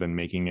place and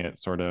making it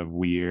sort of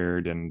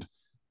weird and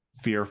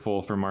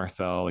fearful for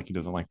Marcel. Like he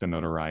doesn't like the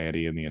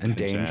notoriety and the And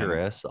attention.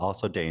 dangerous,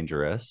 also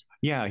dangerous.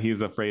 Yeah,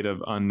 he's afraid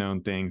of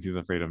unknown things. He's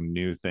afraid of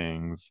new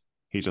things.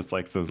 He just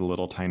likes his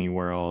little tiny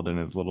world and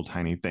his little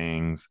tiny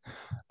things.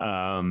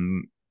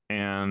 Um,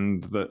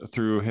 and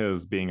through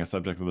his being a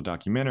subject of the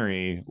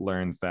documentary,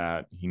 learns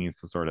that he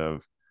needs to sort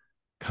of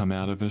come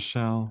out of his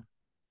shell,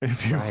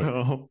 if you Right.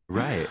 will.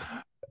 Right.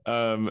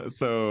 But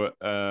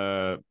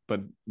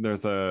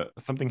there's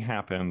something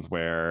happens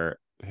where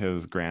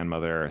his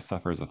grandmother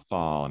suffers a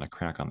fall and a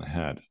crack on the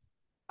head.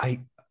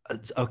 I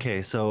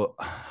okay, so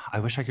I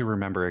wish I could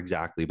remember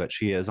exactly, but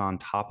she is on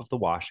top of the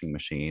washing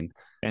machine.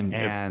 And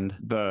And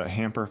the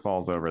hamper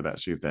falls over that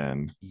she's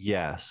in.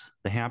 yes,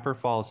 the hamper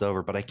falls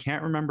over, but I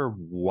can't remember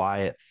why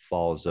it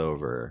falls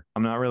over.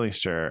 I'm not really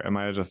sure. It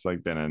might have just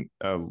like been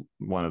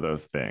one of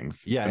those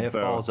things. Yeah, And it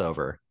falls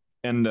over.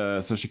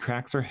 so she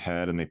cracks her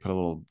head and they put a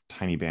little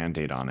tiny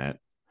band-aid on it.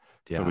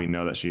 So Yeah. we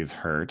know that she's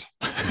hurt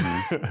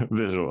Mhm.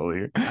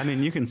 visually. I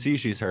mean, you can see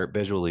she's hurt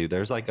visually.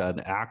 There's like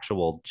an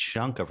actual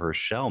chunk of her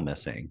shell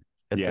missing.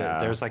 Yeah.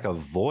 There's like a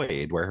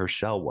void where her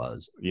shell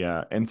was.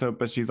 Yeah. And so,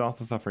 but she's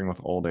also suffering with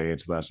old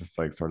age. So that's just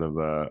like sort of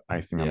the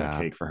icing on the Yeah.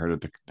 cake for her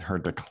her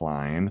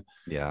decline,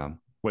 Yeah.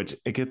 which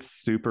it gets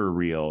super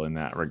real in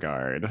that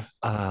regard.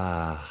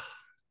 Uh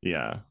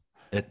Yeah.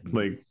 it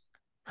Like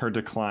her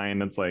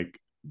decline, it's like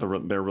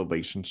their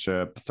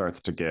relationship starts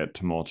to get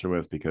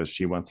tumultuous because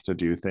she wants to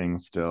do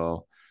things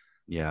still.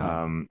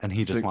 yeah. Um, And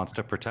he just wants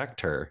to protect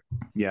her.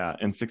 yeah,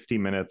 and 60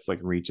 Minutes like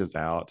reaches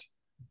out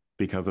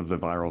because of the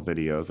viral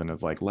videos and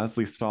is like,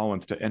 Leslie Stahl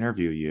wants to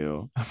interview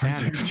you for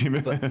And 60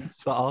 but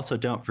minutes. but also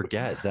don't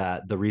forget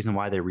that the reason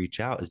why they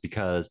reach out is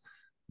because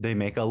they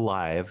make a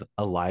live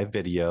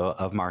video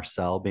of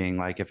Marcel being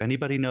like, if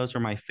anybody knows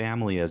where my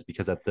family is,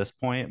 because at this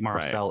point Right.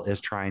 Marcel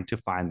is trying to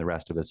find the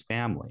rest of his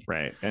family.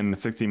 Right. And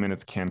 60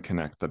 Minutes can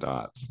connect the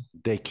dots.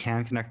 They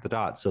can connect the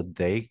dots. So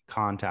they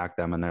contact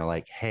them and they're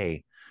like,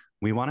 hey,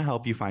 we want to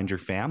help you find your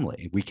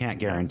family. We can't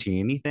guarantee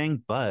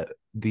anything, but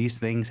these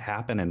things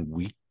happen and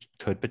we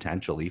could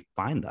potentially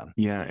find them.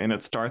 Yeah. And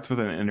it starts with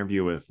an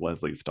interview with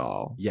Leslie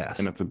Stahl. Yes.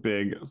 And it's a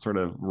big sort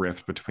of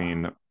rift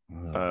between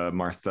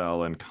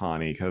Marcel and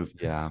Connie because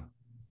yeah.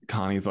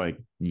 Connie's like,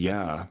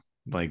 yeah,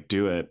 like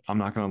do it. I'm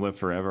not going to live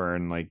forever.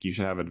 And like, you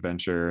should have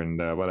adventure and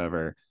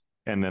whatever.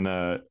 And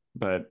then,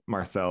 but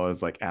Marcel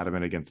is like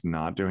adamant against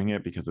not doing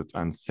it because it's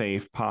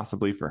unsafe,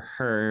 possibly for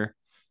her.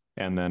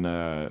 And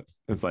then,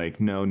 it's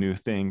like no new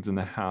things in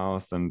the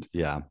house. And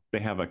yeah, they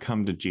have a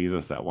come to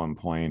Jesus at one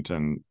point,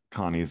 and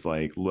Connie's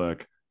like,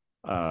 look,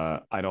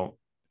 I don't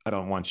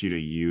want you to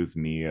use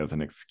me as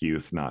an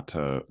excuse not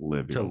to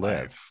live to your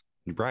live.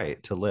 life.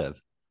 Right. To live.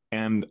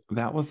 And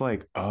that was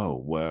like, oh,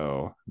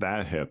 whoa,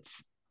 that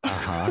hits.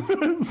 Uh-huh.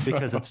 So,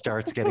 because it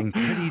starts getting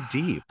pretty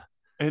deep.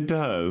 It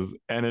does.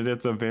 And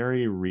it's a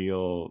very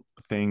real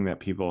thing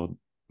that people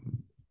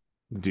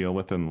deal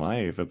with in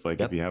life. It's like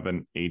if you have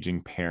an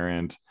aging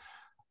parent,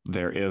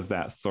 there is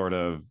that sort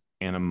of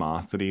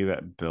animosity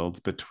that builds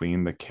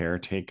between the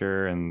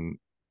caretaker and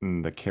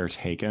the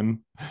caretaken.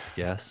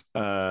 Yes.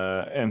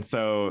 And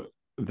so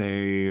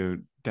they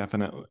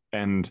definitely,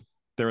 and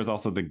there was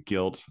also the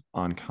guilt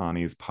on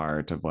Connie's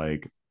part of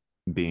like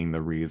being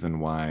the reason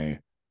why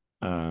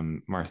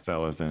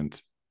Marcel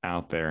isn't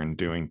out there and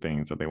doing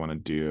things that they want to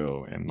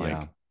do. And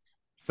like,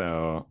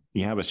 so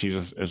yeah, but she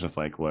just is just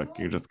like, look,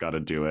 you just got to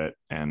do it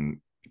and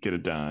get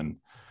it done.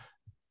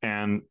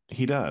 And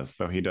he does.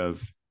 So he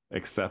does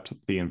accept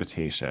the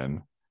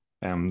invitation.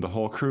 And the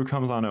whole crew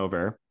comes on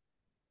over.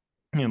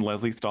 And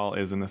Leslie Stahl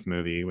is in this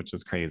movie, which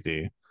is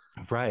crazy.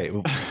 Right.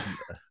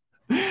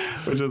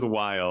 Which is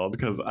wild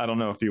because I don't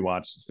know if you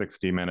watched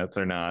 60 Minutes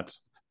or not.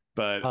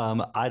 But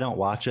I don't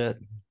watch it.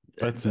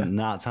 It's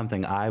not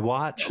something I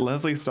watch.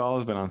 Leslie Stahl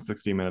has been on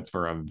 60 Minutes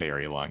for a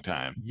very long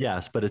time.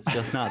 Yes, but it's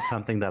just not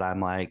something that I'm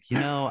like,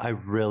 I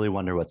really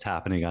wonder what's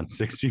happening on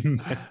 60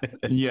 Minutes.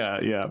 Yeah,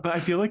 yeah. But I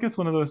feel like it's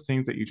one of those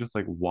things that you just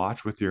like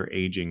watch with your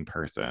aging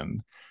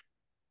person.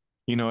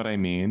 You know what I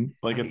mean?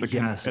 Like it's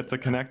a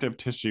connective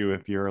tissue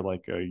if you're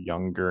like a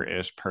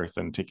younger-ish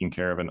person taking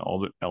care of an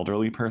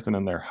elderly person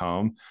in their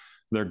home.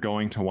 They're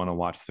going to want to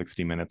watch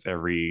 60 Minutes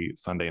every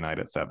Sunday night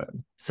at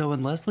 7. So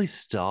when Leslie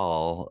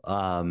Stahl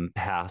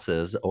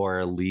passes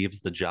or leaves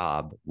the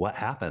job, what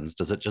happens?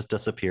 Does it just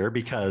disappear?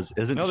 Because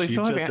isn't no, they she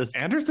still just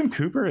have Anderson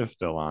Cooper is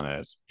still on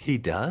it. He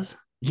does?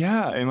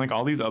 Yeah, and like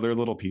all these other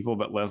little people,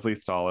 but Leslie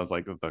Stahl is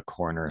like the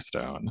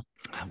cornerstone.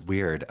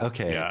 Weird.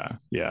 Okay. Yeah,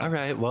 yeah. All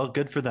right. Well,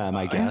 good for them,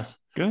 I guess.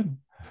 Yeah, good.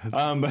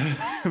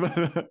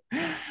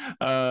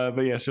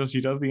 But yeah,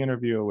 she does the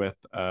interview with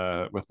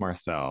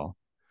Marcel.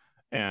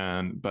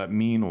 But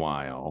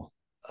meanwhile,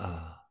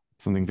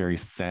 something very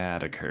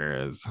sad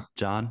occurs.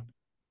 John,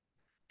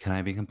 Can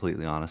I be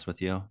completely honest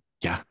with you?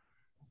 Yeah.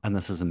 And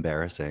this is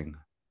embarrassing.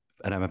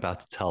 And I'm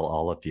about to tell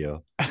all of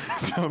you.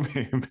 Don't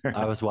be I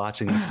embarrassed. was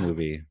watching this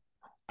movie.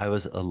 I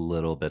was a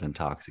little bit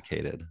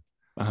intoxicated.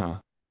 Uh-huh.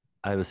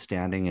 I was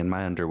standing in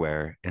my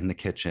underwear in the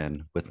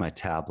kitchen with my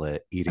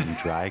tablet eating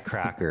dry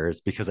crackers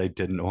because I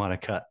didn't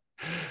want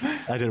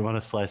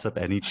to slice up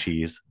any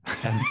cheese.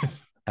 And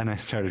and I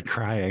started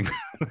crying.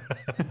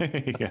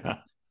 Yeah.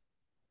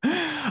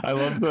 I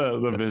love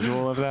the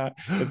visual of that.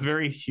 It's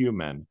very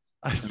human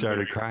I and very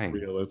started crying.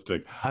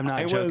 realistic. I'm not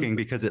I joking was,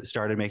 because it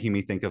started making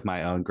me think of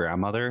my own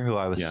grandmother who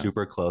I was yeah,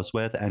 super close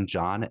with. And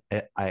John,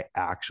 I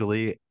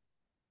actually,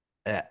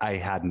 I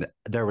hadn't,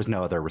 there was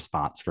no other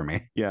response for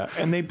me. yeah.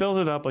 And they build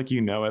it up like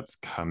it's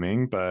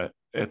coming, but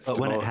But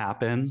when it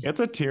happens, it's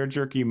a tear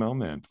jerky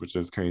moment, which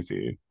is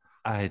crazy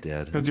I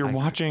did. because you're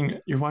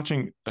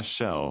watching a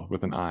shell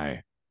with an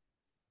eye,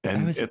 I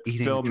and was it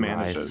eating still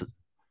manages.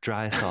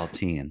 dry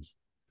saltines.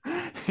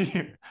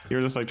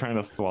 You're just like trying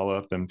to swallow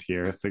up them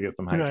tears to get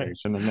some Right.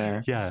 hydration in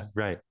there. Yeah,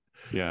 right.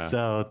 Yeah.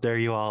 So there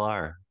you all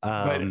are.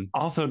 But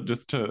also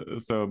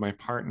so my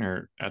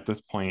partner at this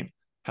point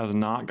has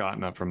not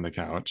gotten up from the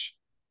couch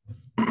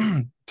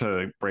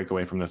to break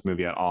away from this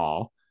movie at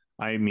all.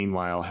 I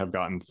meanwhile have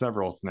gotten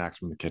several snacks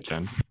from the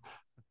kitchen.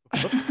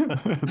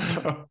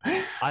 So, I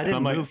and I'm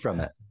didn't like move from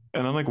it.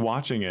 and I'm like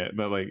watching it,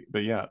 but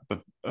yeah,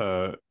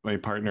 the my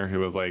partner who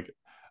was like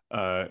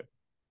uh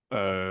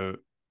uh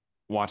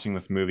watching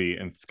this movie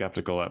and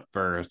skeptical at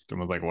first and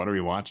was like, what are we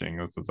watching?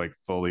 This is like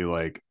fully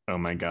like, oh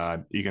my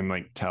God. You can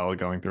like tell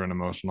going through an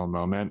emotional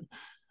moment.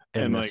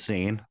 In And this like,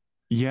 scene.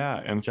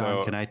 yeah. And John,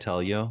 so can I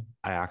tell you?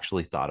 I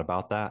actually thought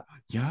about that.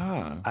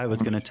 yeah. I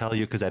was going to tell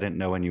you because I didn't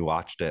know when you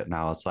watched it. And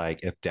I was like,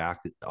 if Dak,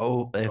 if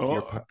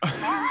you're,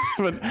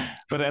 Oh,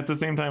 but at the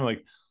same time,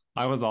 like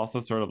I was also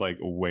sort of like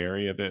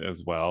wary of it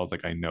as well. It's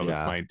like I know this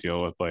yeah, might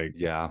deal with like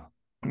yeah.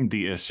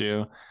 the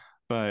issue,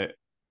 but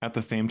at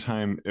the same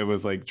time, it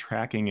was like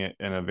tracking it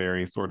in a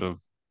very sort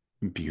of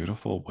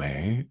beautiful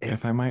way, It,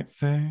 if I might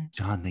say.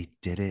 John, they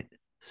did it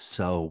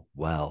so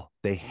well.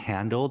 They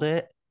handled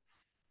it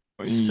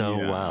so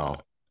Yeah.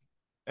 well.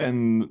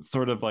 And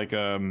sort of like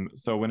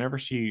so whenever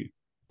she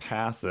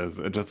passes,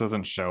 it just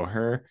doesn't show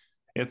her.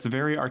 It's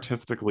very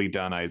artistically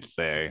done, I'd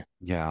say,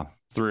 Yeah,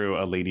 through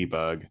a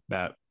ladybug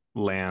that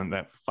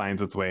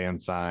finds its way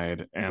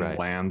inside and right.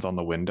 lands on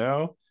the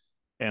window.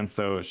 And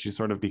so she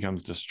sort of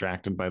becomes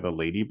distracted by the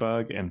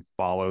ladybug and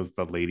follows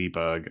the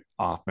ladybug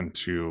off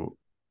into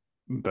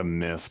the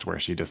mist where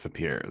she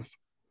disappears.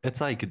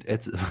 It's like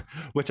it's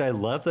which I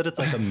love that it's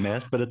like a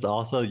mist, but it's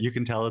also you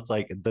can tell it's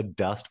like the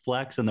dust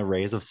flecks and the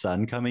rays of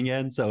sun coming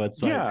in. So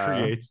it's like Yeah,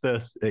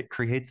 it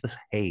creates this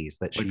haze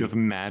that like she this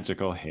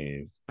magical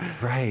haze,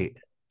 right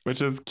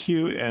which is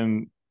cute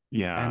and and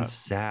yeah,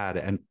 sad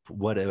and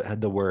what it had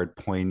the word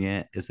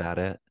poignant, is that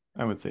it?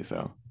 I would say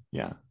so.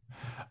 Yeah.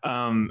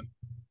 Um,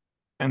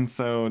 and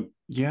so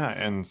yeah,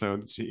 and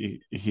so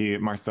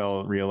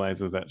Marcel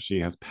realizes that she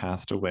has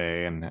passed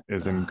away and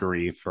is in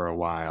grief for a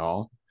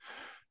while.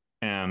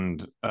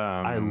 And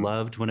I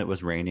loved when it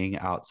was raining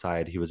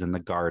outside. He was in the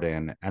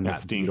garden and a that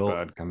stink beetle,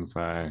 bug comes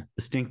by.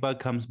 the stink bug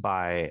comes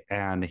by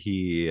and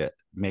he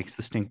makes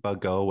the stink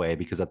bug go away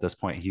because at this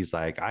point he's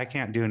like, I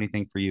can't do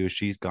anything for you.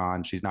 She's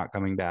gone. She's not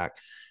coming back.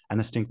 And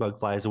the stink bug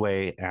flies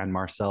away and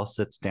Marcel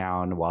sits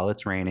down while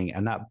it's raining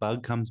and that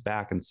bug comes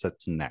back and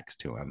sits next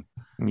to him.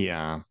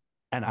 Yeah.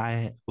 And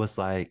I was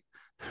like,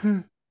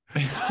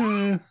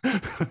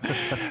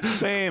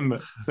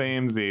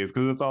 Same Z's,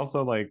 because it's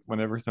also like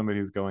whenever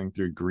somebody's going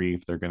through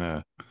grief, they're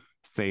gonna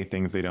say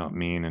things they don't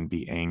mean and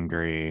be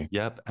angry.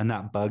 yep. And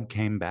that bug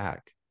came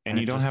back And and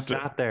you it don't just have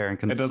to, sat there and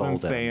it doesn't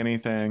consoled say him.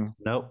 anything.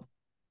 Nope.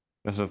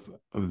 It's just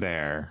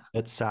there.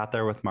 It sat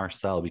there with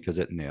Marcel because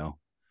it knew.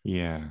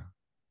 Yeah.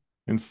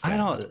 And I sad.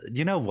 don't,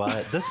 you know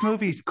what? This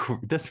movie's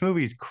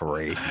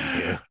crazy,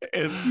 dude.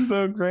 It's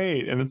so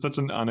great. And it's such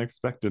an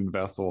unexpected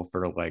vessel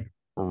for like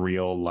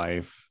real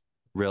life.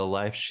 Real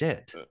life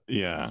shit.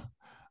 Yeah.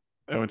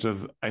 Which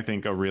is, I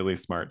think, a really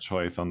smart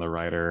choice on the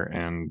writer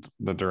and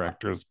the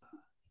director's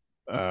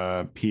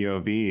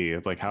POV.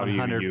 It's like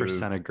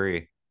 100%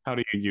 agree. how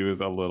do you use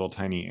a little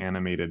tiny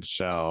animated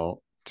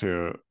shell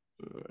to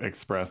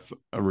express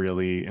a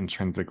really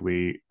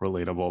intrinsically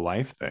relatable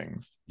life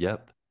things?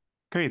 Yep.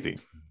 Crazy.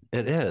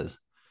 It is.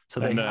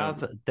 So And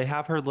they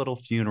have her little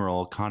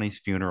funeral, Connie's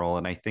funeral,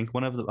 and I think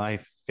one of my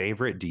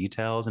favorite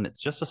details, and it's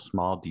just a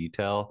small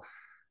detail,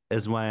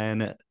 is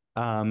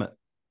um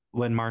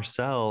when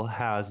Marcel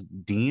has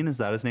Dean, is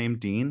that his name,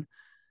 Dean,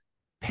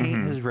 paint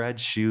mm-hmm. his red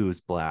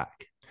shoes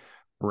black.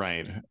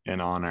 Right,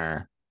 in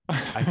honor.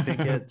 I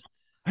think it's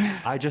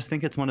I just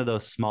think it's one of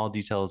those small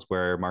details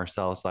where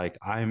Marcel's like,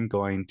 I'm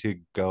going to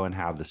go and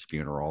have this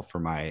funeral for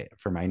my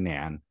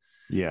nan.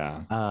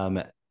 Yeah.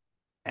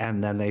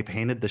 And then they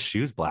painted the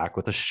shoes black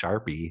with a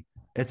Sharpie.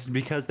 It's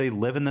because they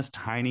live in this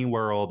tiny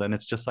world and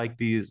it's just like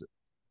these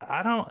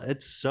I don't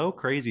it's so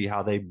crazy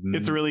how they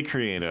It's really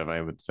creative,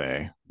 I would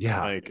say.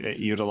 yeah. Like it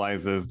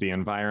utilizes the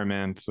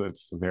environment.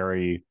 It's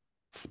very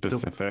The,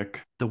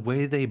 specific. the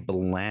way they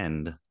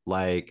blend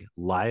like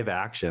live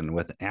action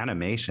with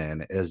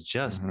animation is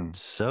just Mhm.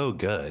 so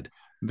good.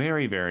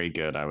 Very, very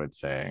good, I would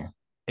say.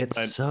 It's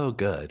But so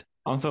good.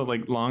 also,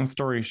 like, long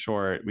story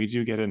short, we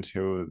do get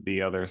into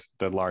the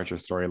larger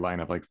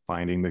storyline of like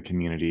finding the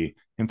community.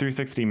 In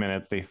 360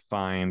 minutes,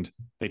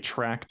 they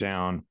track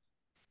down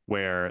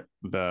where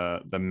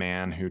the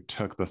man who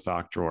took the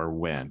sock drawer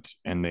went,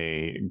 and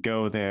they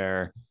go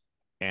there,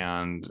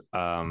 and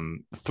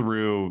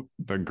through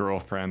the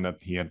girlfriend that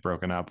he had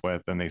broken up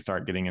with, and they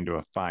start getting into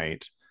a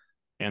fight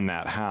in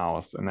that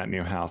house, in that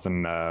new house,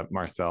 and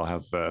Marcel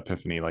has the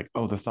epiphany, like,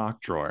 oh, the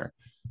sock drawer,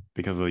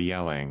 because of the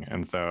yelling,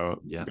 and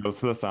so Yeah. goes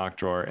to the sock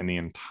drawer, and the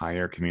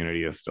entire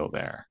community is still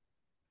there,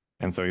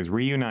 and so he's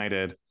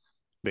reunited.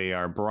 They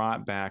are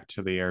brought back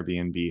to the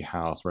Airbnb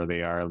house where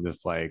they are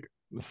just like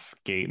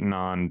skating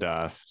on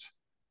dust.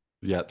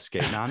 Yep.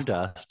 Skating on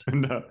dust.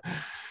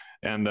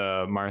 and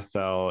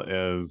Marcel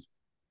is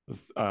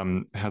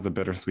has a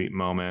bittersweet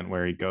moment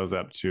where he goes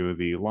up to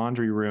the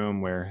laundry room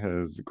where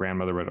his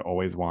grandmother would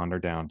always wander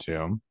down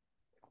to,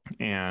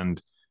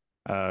 and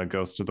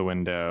goes to the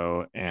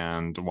window,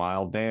 and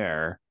while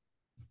there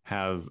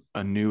has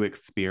a new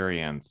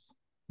experience,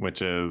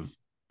 which is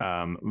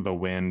the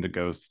wind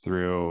goes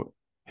through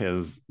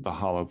the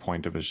hollow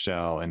point of his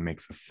shell and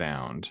makes a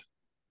sound,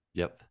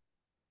 Yep.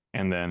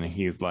 and then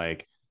he's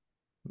like,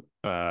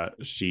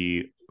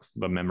 she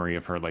the memory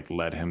of her like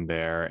led him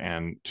there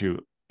and to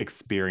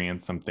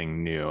experience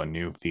something new, a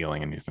new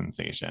feeling, a new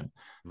sensation.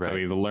 So Right.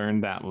 he's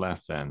learned that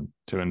lesson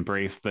to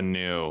embrace the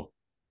new.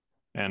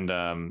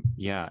 And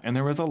yeah, and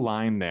there was a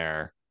line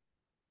there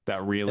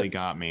that really It,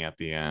 got me at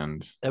the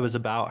end. it was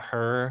about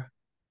her.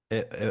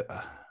 It,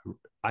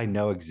 I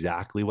know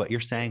exactly what you're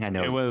saying. I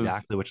know It was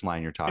exactly which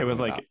line you're it talking was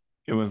about. like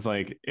it was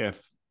like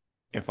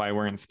if I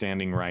weren't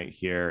standing right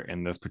here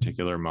in this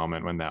particular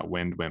moment when that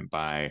wind went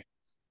by,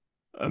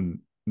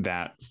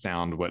 that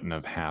sound wouldn't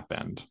have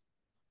happened.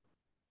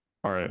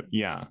 Or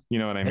yeah, you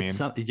know what I It's mean?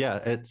 some, yeah,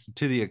 it's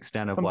to the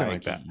extent of Something like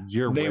like that.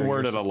 you're They where you're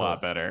word it a supposed.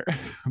 lot better.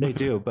 They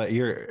do, but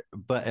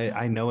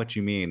I know what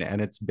you mean, and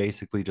it's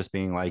basically just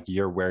being like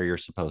you're where you're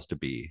supposed to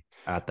be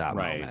at that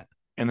Right. moment.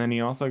 And then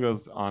he also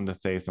goes on to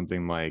say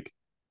something like,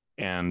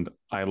 and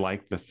I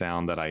like the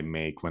sound that I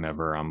make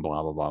whenever I'm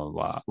blah blah blah blah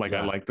blah. Like, I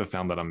Yeah. like the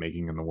sound that I'm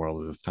making in the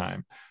world at this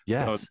time. So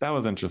Yes. that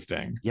was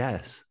interesting.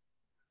 Yes.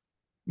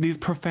 These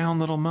profound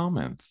little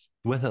moments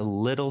With a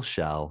little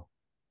shell,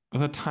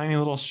 with a tiny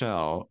little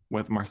shell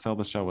with Marcel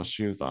the Shell with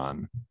shoes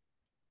on.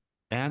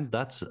 and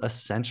that's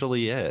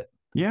essentially it.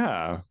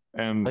 Yeah.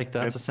 And Like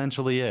that's it's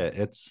essentially it.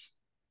 It's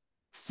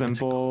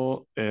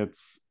simple.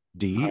 It's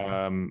deep.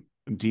 um,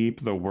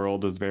 deep. The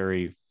world is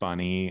very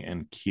funny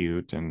and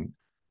cute and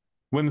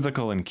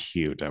whimsical and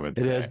cute, I would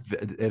say.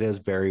 It is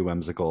very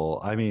whimsical.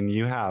 I mean,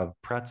 you have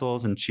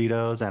pretzels and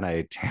Cheetos and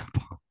a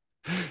tampon.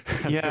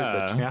 There's a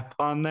Yeah,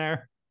 tampon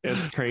there.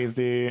 it's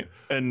crazy,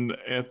 and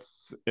it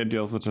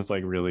deals with just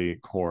like really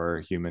core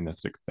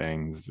humanistic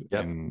things,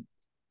 Yep.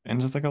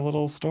 and just like a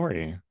little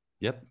story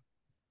Yep.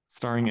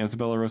 starring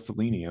Isabella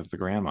Rossellini as the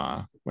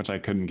grandma, which I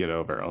couldn't get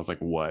over. I was like,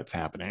 what's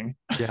happening?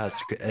 Yeah,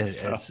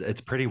 So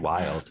it's pretty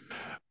wild.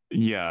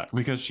 yeah,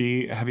 because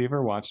she have you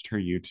ever watched her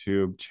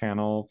YouTube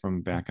channel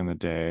from back in the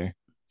day?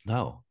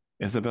 No.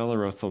 Isabella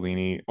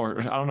Rossellini, or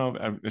I don't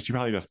know, she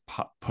probably just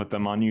put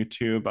them on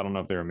YouTube. I don't know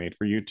if they were made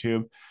for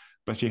YouTube,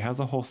 but she has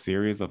a whole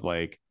series of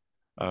like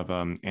of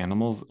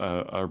animals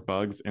or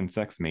bugs,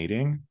 insects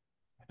mating,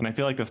 and I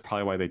feel like that's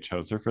probably why they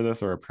chose her for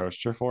this or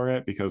approached her for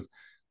it, because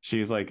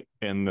she's like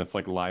in this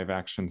like live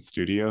action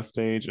studio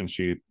stage, and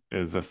she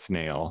is a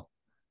snail.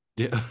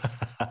 Yeah.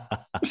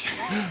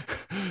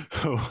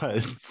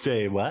 What?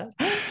 Say what?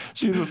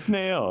 She's a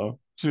snail.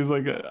 She's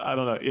like, I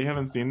don't know. You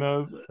haven't seen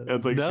those?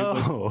 It's like she's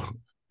like No.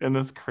 in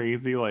this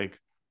crazy like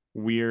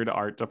weird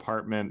art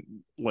department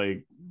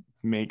like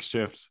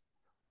makeshift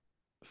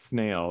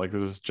snail, like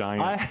there's this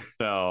giant I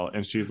shell,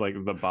 and she's like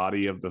the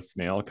body of the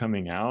snail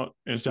coming out,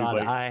 and she's John,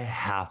 like I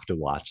have to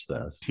watch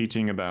this.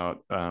 teaching about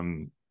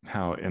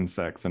how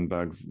insects and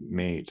bugs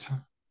mate.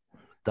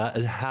 That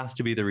it has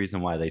to be the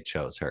reason why they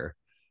chose her.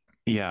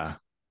 Yeah.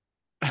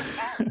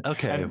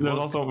 Okay, And there's well,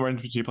 also when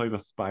she plays a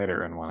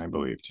spider in one, I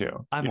believe,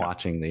 too. I'm Yeah,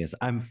 watching these.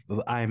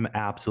 I'm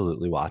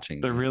absolutely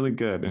watching they're these. really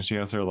good, and she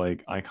has her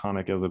like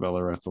iconic Isabella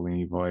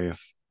Rossellini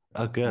voice,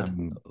 Oh, good.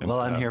 and Well,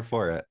 I'm stuff. here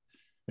for it.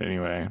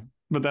 Anyway,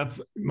 but that's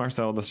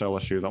Marcel the Shell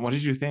with shoes on. What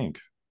did you think?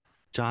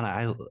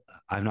 John,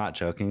 I'm not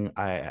joking.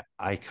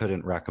 I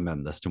couldn't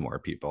recommend this to more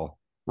people.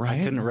 I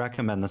Right? couldn't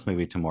recommend this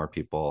movie to more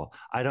people.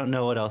 I don't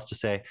know what else to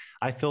say.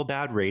 I feel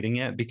bad rating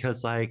it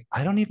because like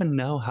I don't even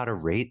know how to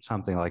rate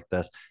something like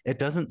this. It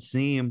doesn't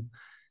seem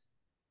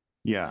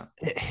Yeah.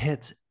 it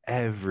hits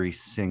every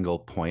single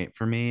point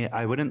for me.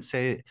 I wouldn't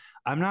say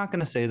I'm not going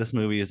to say this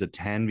movie is a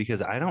 10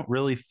 because I don't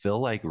really feel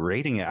like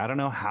rating it. I don't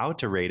know how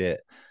to rate it.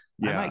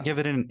 I might Yeah. give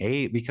it an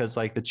 8 because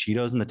like the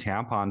Cheetos and the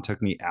tampon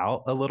took me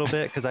out a little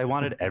bit because I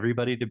wanted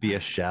everybody to be a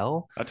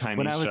shell. A When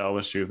tiny I was shell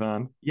with shoes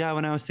on. yeah,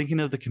 when I was thinking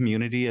of the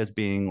community as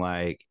being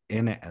like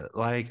in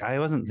like I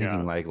wasn't thinking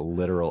Yeah. like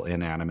literal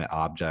inanimate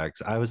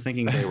objects. I was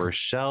thinking they were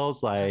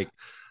shells like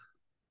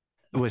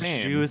with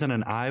Same. shoes and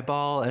an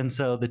eyeball. And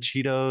so the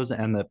Cheetos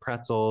and the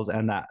pretzels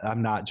and that,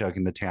 I'm not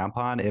joking, the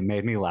tampon, it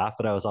made me laugh,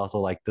 but I was also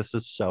like, this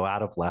is so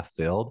out of left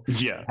field.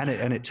 Yeah. And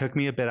it took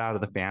me a bit out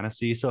of the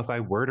fantasy. So if I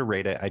were to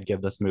rate it, I'd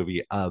give this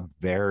movie a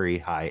very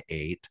high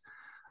 8.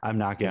 I'm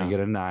not giving Yeah.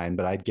 it a 9,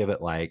 but I'd give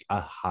it like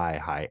a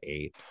high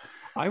 8.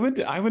 I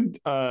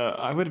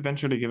would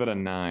venture to give it a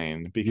 9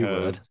 You would.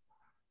 because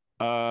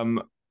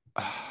um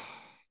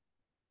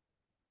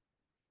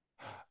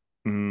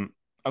mm,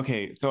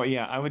 okay, so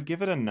yeah, I would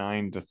give it a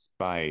 9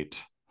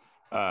 despite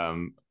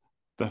um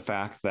the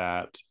fact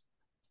that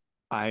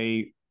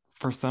I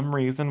for some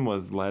reason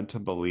was led to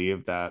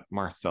believe that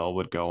Marcel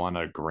would go on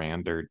a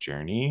grander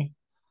journey.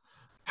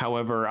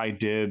 However, I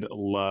did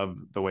love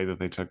the way that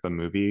they took the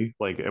movie.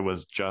 Like it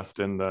was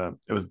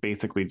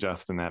basically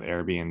just in that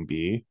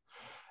Airbnb.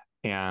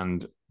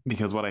 And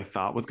because what I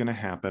thought was going to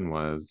happen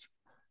was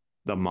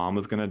the mom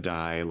was going to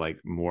die like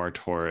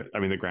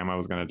the grandma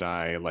was going to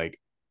die like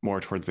more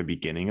towards the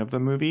beginning of the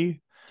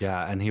movie.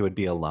 Yeah. And he would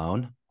be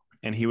alone.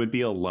 And he would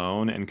be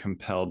alone and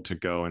compelled to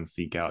go and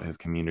seek out his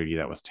community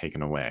that was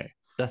taken away.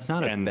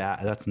 And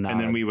That's and not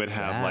then a we would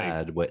have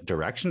like bad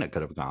direction it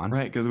could have gone,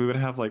 right, because we would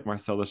have like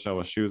Marcel the Shell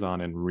with shoes on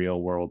in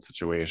real world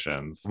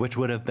situations. which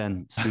would have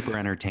been super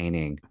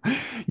entertaining.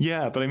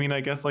 Yeah, but I mean,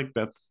 I guess like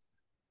that's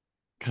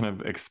kind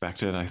of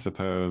expected, I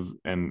suppose,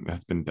 and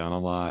has been done a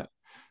lot.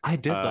 I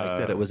did like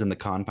that Uh, it was in the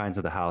confines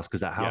of the house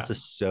because that yeah. house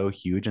is so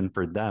huge. And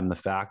for them, the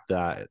fact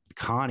that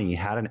Connie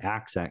had an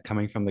accent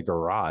coming from the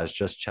garage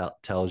just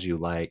tells you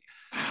like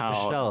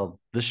How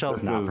the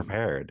shell's this not is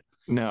prepared.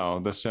 no,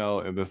 the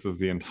shell, this is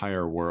the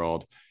entire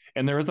world.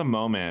 And there was a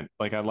moment,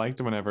 like I liked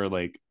whenever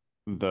like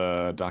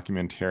the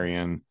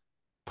documentarian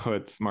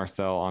puts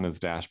Marcel on his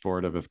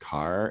dashboard of his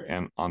car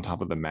and on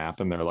top of the map,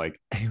 and they're like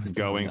He was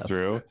throwing going up.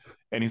 through,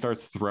 and he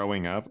starts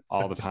throwing up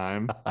all the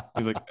time.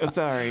 He's like,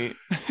 sorry.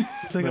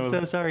 It's like, that I'm was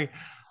so sorry.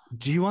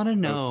 Do you want to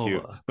that was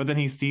cute. know? But then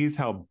he sees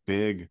how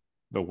big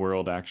the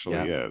world actually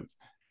Yeah. is,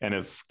 and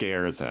it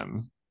scares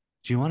him.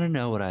 Do you want to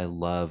know what I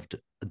loved?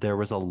 There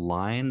was a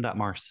line that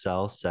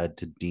Marcel said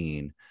to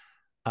Dean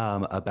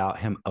about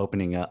him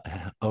opening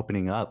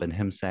up and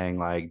him saying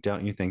like,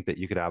 don't you think that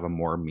you could have a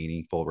more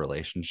meaningful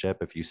relationship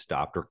if you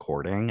stopped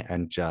recording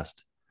and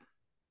just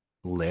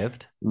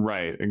lived?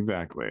 Right,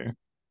 exactly.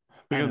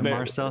 Because And they,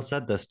 Marcel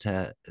said this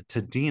to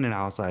Dean, and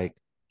I was like,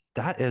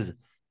 that is,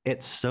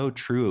 it's so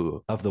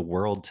true of the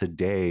world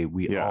today.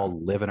 We yeah, all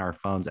live in our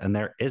phones and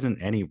there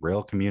isn't any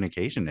real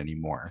communication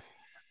anymore.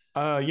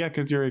 yeah,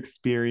 because you're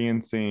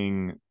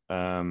experiencing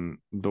the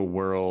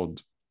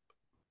world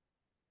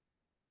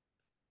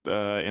in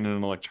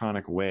an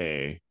electronic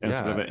way and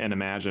sort of Yeah. an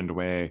imagined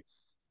way.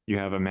 You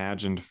have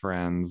imagined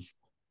friends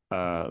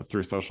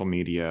through social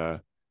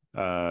media.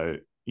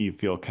 You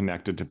feel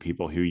connected to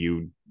people who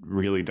you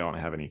really don't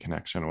have any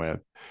connection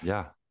with.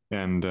 Yeah.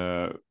 And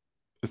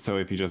so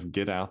if you just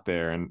get out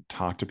there and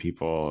talk to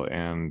people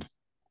and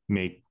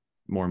make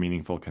more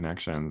meaningful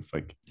connections,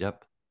 like,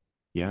 Yep.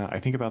 yeah, I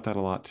think about that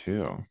a lot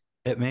too.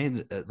 It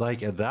made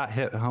like that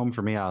hit home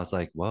for me. I was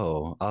like,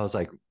 whoa. I was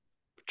like,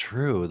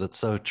 true. That's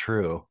so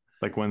true.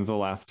 Like, when's the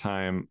last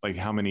time, like,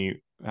 how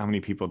many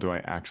people do I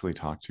actually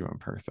talk to in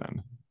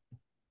person?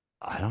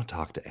 I don't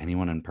talk to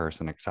anyone in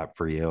person except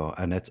for you,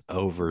 and it's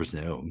over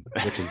Zoom,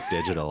 which is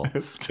digital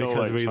It's still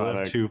because we live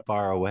electronic. too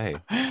far away.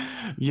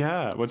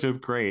 Yeah, which is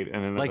great in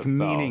and of Like itself.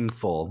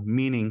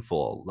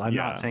 meaningful. I'm not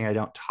Yeah, saying I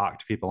don't talk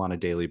to people on a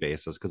daily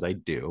basis because I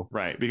do,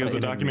 right. Because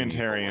but in a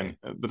meaningful way.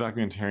 the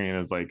documentarian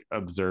is like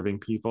observing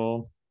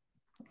people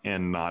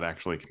and not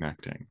actually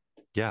connecting.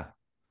 Yeah.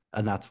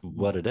 And that's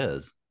what it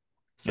is.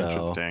 So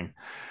Interesting.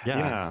 yeah.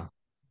 Yeah,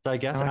 So I I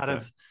guess like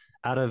that.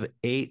 out of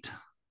 8,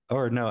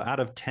 or no, out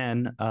of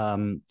 10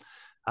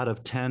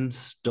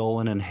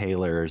 stolen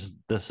inhalers,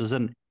 this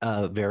isn't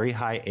a very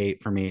high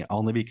 8 for me,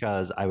 only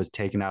because I was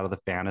taken out of the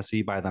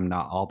fantasy by them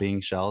not all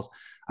being shells.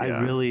 I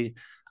Yeah. really,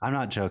 I'm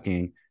not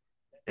joking.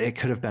 It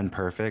could have been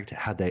perfect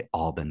had they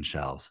all been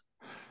shells.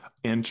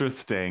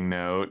 Interesting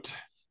note.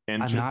 I'm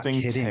not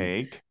Interesting kidding,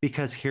 take.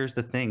 because here's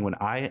the thing: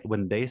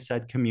 when they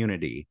said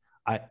community,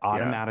 I Yeah.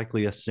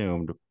 automatically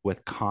assumed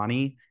with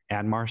Connie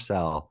and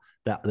Marcel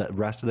that the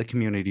rest of the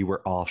community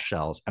were all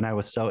shells, and I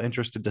was so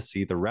interested to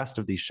see the rest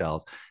of these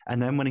shells.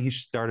 And then when he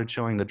started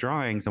showing the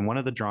drawings, and one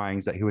of the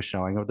drawings that he was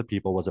showing of the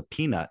people was a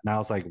peanut, and I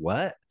was like,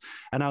 "What?"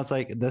 And I was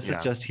like, "This is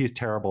Yeah. just he's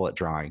terrible at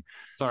drawing."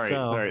 Sorry,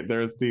 So sorry.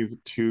 There's these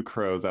two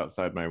crows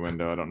outside my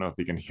window. I don't know if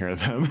you can hear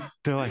them.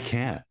 no, I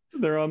can't.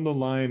 They're on the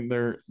line.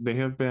 They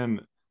have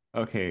been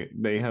okay,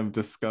 they have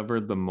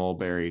discovered the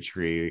mulberry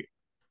tree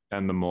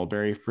and the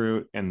mulberry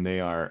fruit, and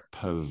they are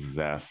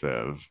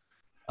possessive.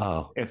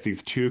 Oh, It's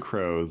these two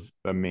crows,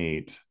 a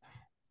mate,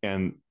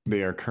 and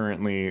they are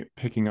currently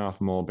picking off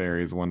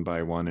mulberries one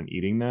by one and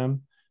eating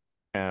them,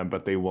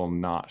 but they will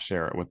not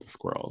share it with the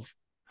squirrels.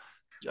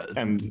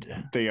 And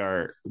they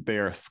are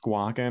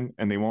squawking,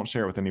 and they won't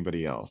share it with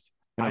anybody else.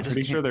 And I just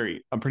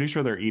can't. I'm pretty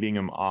sure they're eating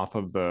them off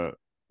of the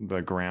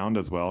ground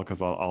as well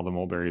because all the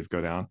mulberries go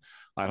down.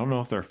 I don't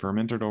know if they're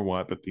fermented or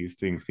what, but these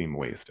things seem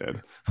wasted.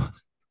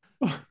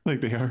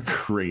 Like they are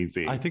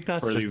crazy I think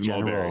that's for just these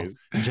mulberries.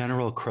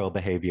 general crow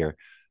behavior.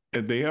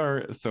 And they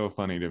are so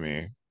funny to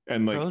me.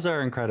 And like, Crows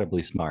are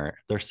incredibly smart.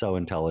 They're so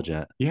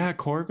intelligent. yeah,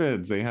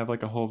 corvids, they have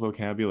like a whole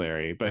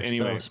vocabulary. They're But so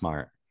anyway,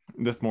 smart.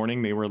 this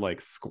morning they were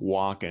like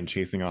squawking,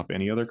 chasing off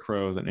any other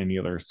crows and any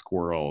other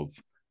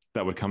squirrels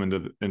that would come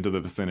into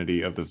the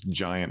vicinity of this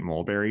giant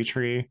mulberry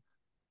tree,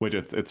 which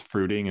it's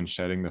fruiting and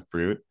shedding the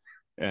fruit.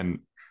 And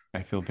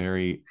I feel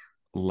very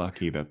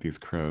lucky that these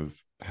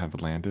crows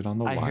have landed on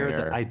the I hear that.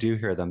 wire. I do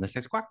hear them. They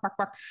say quack quack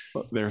quack.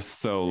 They're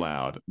so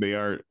loud. They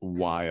are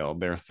wild.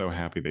 They're so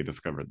happy they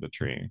discovered the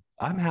tree.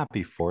 I'm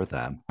happy for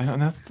them.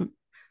 And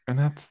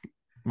that's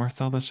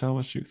Marcel the Shell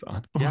with shoes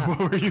on. Yeah.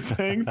 What were you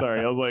saying? Sorry,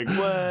 I was like,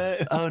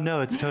 what? Oh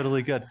no, it's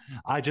totally good.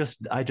 I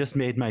just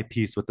made my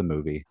peace with the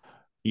movie.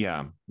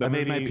 Yeah, I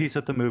made my peace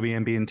with the movie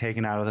and being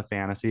taken out of the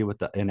fantasy with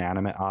the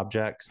inanimate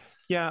objects.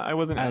 Yeah, I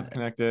wasn't as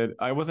connected.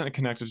 I wasn't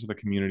connected to the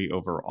community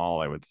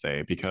overall, I would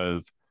say,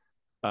 because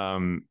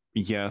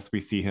yes, we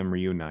see him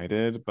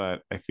reunited,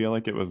 but I feel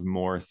like it was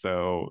more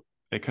so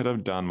it could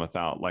have done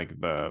without like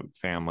the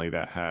family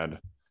that had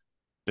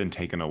been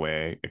taken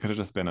away. It could have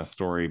just been a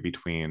story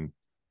between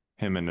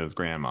him and his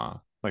grandma.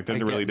 Like there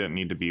really didn't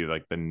need to be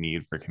like the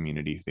need for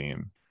community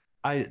theme.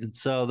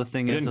 So the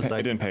thing is it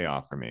like didn't pay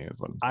off for me, is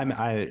what I'm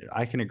saying.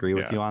 I can agree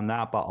with you on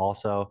that, but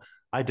also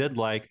I did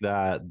like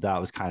that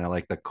was kind of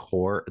like the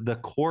core. The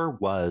core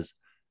was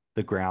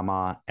the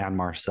grandma and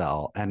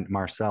Marcel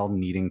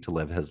needing to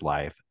live his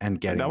life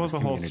and getting that was the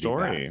whole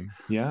story. Back.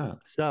 Yeah.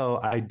 So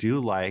I do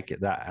like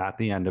that at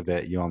the end of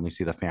it, you only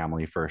see the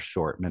family for a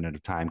short minute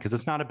of time because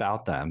it's not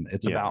about them.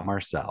 It's about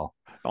Marcel.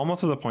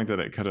 Almost to the point that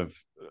it could have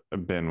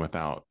been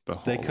without the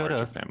whole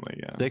larger family.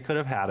 Yeah. They could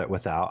have had it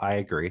without. I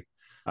agree.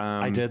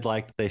 I did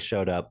like that they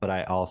showed up, but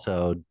I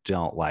also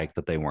don't like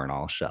that they weren't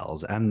all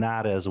shells. And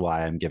that is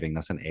why I'm giving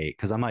this an 8.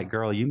 Because I'm like,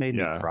 girl, you made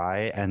me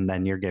cry, and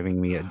then you're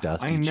giving me a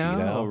dusty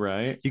Cheeto.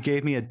 Right? You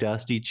gave me a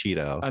dusty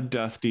Cheeto. A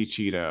dusty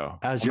Cheeto.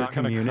 As your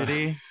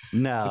community?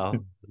 No.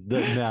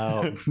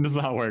 No. It's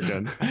not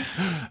working.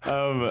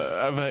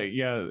 But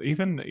yeah,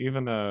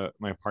 even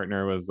my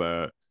partner was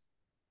so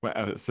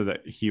that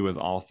he was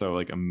also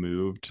like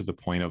moved to the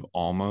point of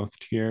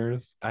almost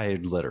tears. I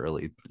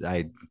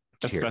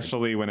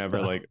especially whenever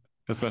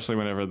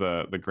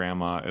the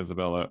grandma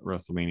Isabella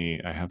Rossellini,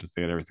 I have to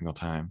say it every single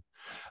time,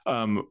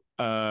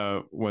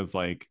 was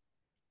like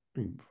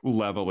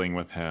leveling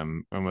with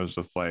him and was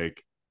just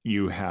like,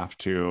 you have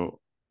to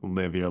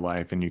live your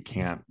life and you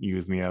can't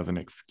use me as an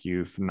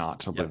excuse not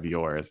to live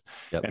yours.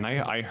 And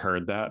I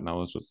heard that and I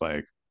was just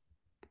like,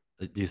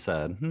 you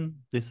said I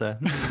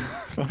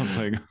was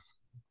like,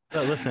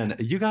 listen,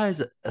 you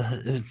guys,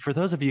 for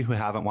those of you who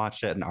haven't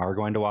watched it and are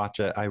going to watch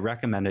it, I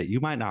recommend it.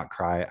 You might not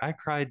cry. I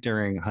cried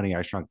during Honey,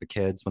 I Shrunk the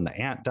Kids when the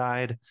ant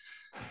died,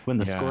 when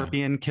the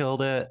scorpion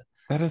killed it.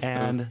 That is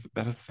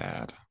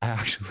sad.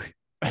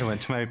 I went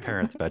to my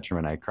parents' bedroom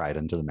and I cried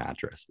into the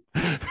mattress.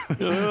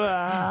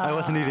 I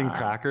wasn't eating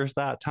crackers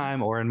that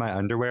time or in my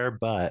underwear,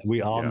 but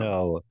we all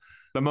know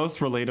the most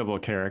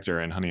relatable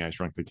character in Honey, I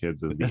Shrunk the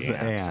Kids is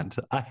the ant.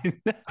 I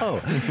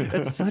know.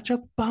 It's such a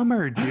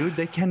bummer, dude.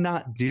 They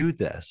cannot do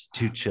this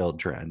to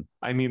children.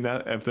 I mean,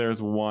 that if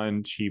there's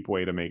one cheap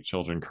way to make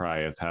children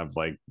cry is have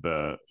like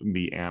the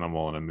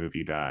animal in a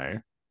movie die.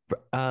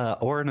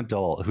 Or an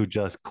adult who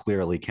just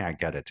clearly can't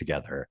get it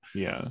together.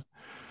 Yeah.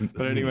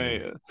 But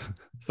anyway,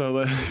 so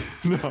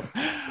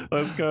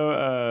let's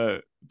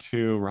go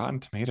to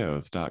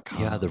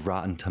RottenTomatoes.com. Yeah, the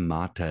Rotten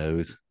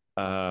Tomatoes.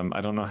 I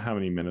don't know how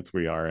many minutes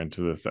we are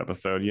into this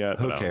episode yet.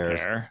 Who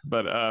cares?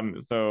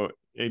 But so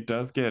it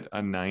does get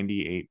a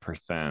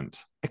 98%.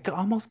 It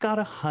almost got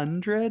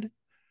 100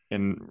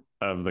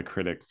 of the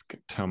critics'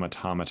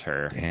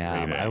 tomatometer.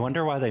 Damn, rating. I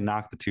wonder why they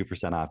knocked the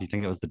 2% off. You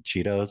think it was the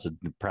Cheetos and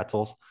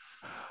pretzels?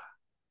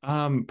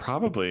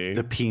 Probably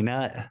the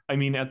peanut. I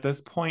mean, at this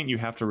point, you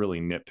have to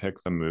really nitpick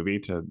the movie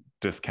to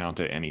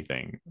discount it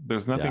anything.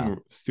 There's nothing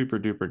super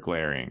duper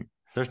glaring.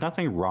 There's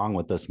nothing wrong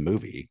with this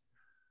movie.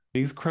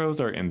 These crows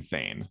are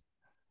insane.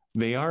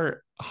 They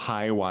are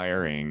high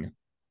wiring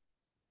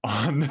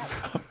on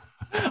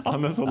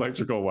on this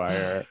electrical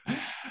wire,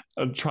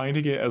 trying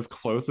to get as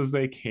close as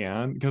they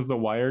can because the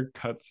wire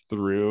cuts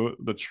through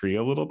the tree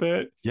a little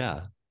bit.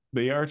 Yeah.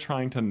 They are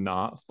trying to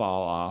not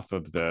fall off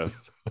of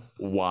this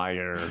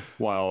wire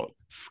while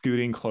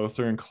scooting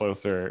closer and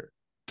closer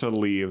to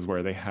leaves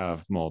where they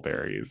have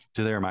mulberries.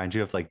 Do they remind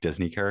you of like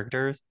Disney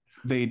characters?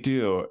 They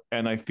do.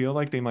 And I feel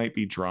like they might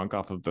be drunk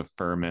off of the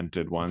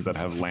fermented ones that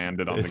have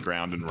landed on the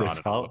ground and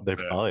rotted. They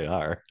probably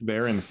are.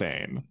 They're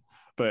insane.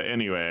 But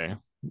anyway,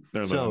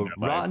 they're so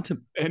Rotten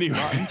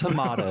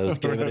Tomatoes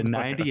gave it a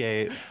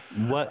 98.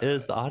 What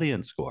is the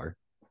audience score?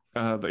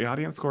 The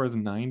audience score is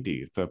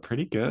 90, so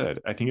pretty good.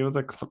 I think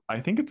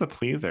it's a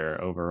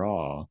pleaser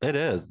overall. It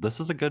is.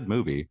 This is a good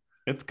movie.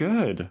 It's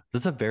good.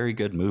 This is a very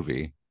good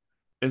movie.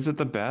 Is it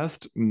the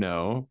best?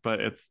 No, but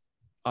it's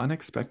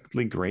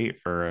unexpectedly great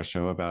for a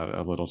show about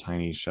a little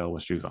tiny shell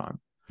with shoes on.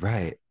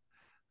 Right.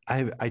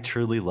 I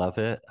truly love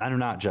it. I'm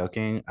not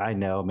joking. I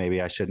know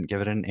maybe I shouldn't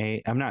give it an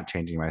 8. I'm not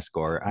changing my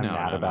score. No.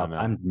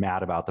 I'm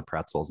mad about the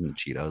pretzels and the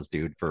Cheetos,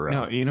 dude, for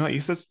No, real. you know what?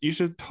 You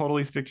should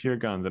totally stick to your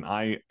guns, and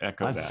I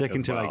echo I'm that sticking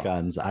as to my well.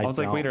 guns. I I was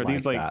like, wait, don't are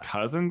these like like that.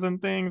 cousins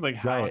and things? Like,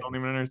 how? I Right. don't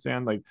even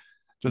understand. Like,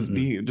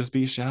 Mm-mm. just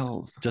be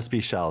shells. Just be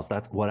shells.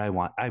 That's what I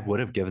want. I would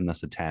have given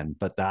this a 10,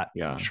 but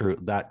Yeah,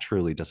 that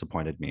truly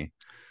disappointed me.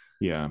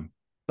 yeah.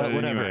 But But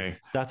whatever. anyway,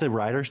 That's a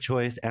writer's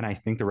choice. And I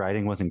think the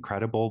writing was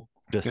incredible.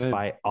 good.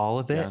 Despite all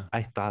of it, Yeah,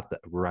 I thought the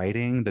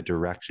writing, the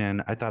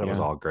direction, I thought it was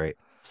yeah, all great.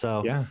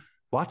 So yeah.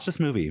 watch this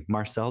movie,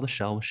 Marcel the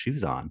Shell with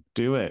Shoes On.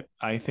 Do it.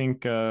 I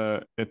think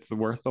it's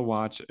worth the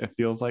watch. It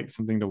feels like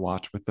something to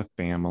watch with the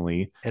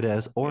family, It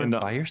is, or and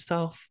by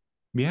yourself.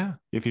 yeah,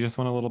 if you just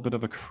want a little bit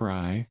of a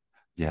cry,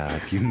 Yeah,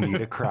 if you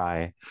need a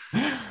cry,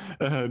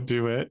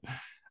 do it.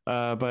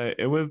 But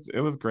it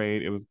was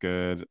great. It was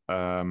good.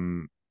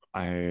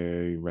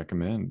 I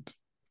recommend.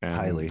 And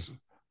highly.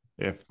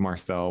 if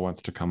Marcel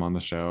wants to come on the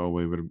show,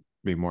 we would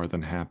be more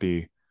than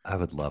happy I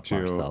would love to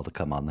Marcel to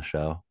come on the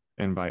show.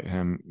 invite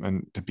him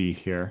and to be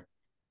here,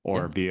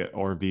 Yeah,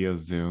 or via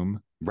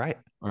Zoom right.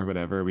 or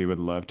whatever. We would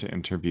love to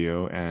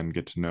interview and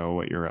get to know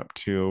what you're up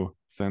to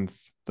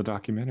since the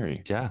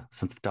documentary. Yeah,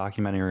 since the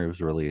documentary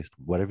was released,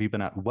 what have you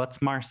been up?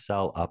 What's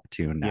Marcel up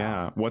to now?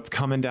 Yeah, what's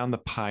coming down the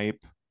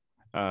pipe?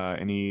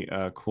 Any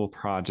cool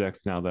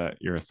projects now that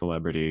you're a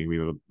celebrity we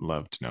would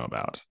love to know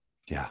about.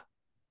 Yeah.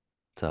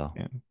 So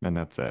And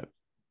that's it.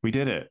 We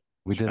did it.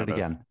 we did it Travis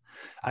again.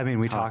 I mean,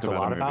 we talked talked a about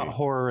a lot about movie.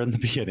 horror in the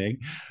beginning,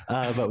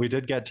 but we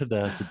did get to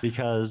this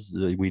because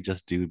we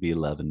just do be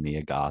loving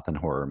Mia Goth and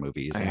horror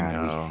movies, I and we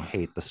know.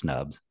 hate the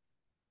snubs.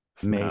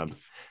 Make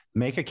Snubs.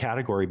 make a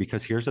category,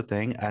 because here's the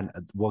thing, and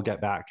we'll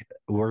get back.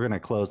 We're going to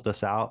close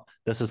this out.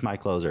 This is my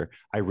closer.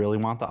 I really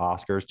want the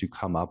Oscars to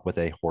come up with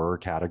a horror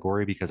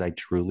category, because I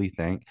truly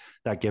think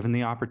that given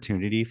the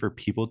opportunity for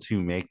people to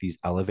make these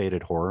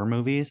elevated horror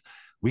movies,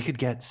 we could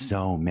get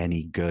so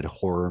many good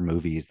horror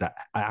movies that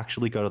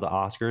actually go to the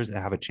Oscars and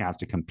have a chance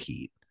to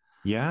compete.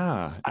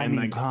 Yeah. I And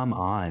mean, like, come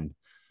on.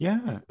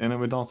 yeah. And it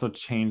would also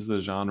change the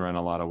genre in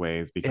a lot of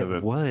ways because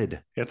It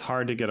would. it's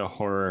hard to get a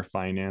horror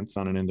finance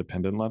on an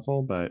independent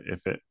level, but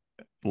if it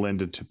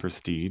lended to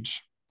prestige,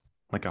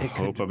 like a It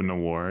hope could. of an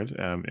award,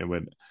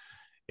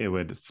 it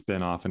would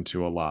spin off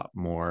into a lot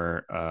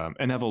more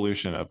an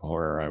evolution of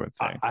horror, I would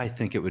say. I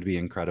think it would be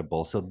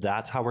incredible. So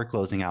that's how we're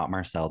closing out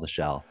Marcel the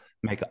Shell.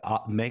 Make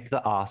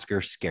the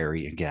Oscar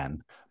scary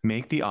again.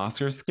 Make the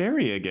Oscars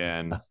scary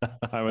again,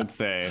 I would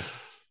say.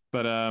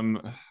 But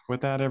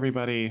with that,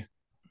 everybody,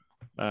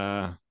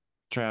 uh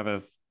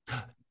Travis.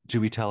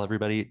 Do we tell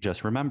everybody?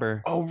 Just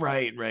remember. Oh,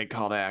 right.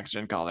 Call to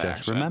action, call to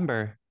Just action.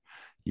 remember.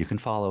 You can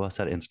follow us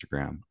at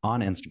Instagram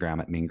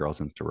at Mean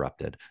Girls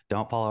Interrupted.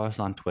 Don't follow us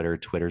on Twitter.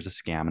 Twitter's a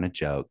scam and a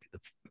joke.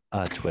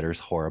 Twitter's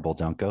horrible.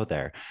 Don't go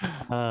there.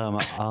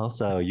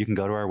 Also, you can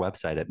go to our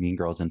website at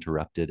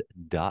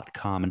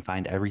meangirlsinterrupted.com and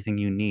find everything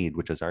you need,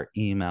 which is our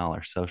email,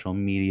 our social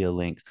media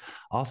links.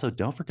 Also,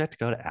 don't forget to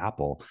go to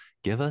Apple.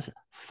 Give us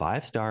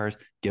 5 stars.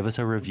 Give us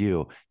a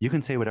review. You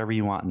can say whatever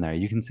you want in there.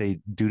 You can say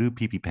doo-doo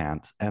pee-pee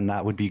pants, and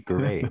that would be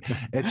great.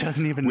 It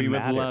doesn't even We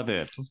matter. would love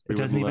it. It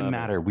doesn't even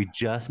matter. It. We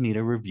just need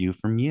a review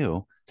from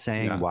you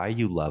saying why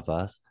you love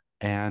us.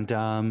 And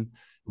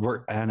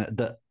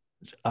the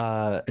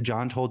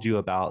John told you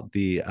about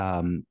the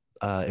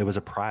it was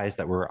a prize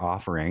that we're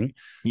offering.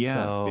 Yes,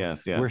 so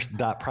yes.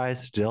 That prize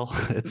it's still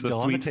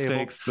on the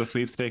table. The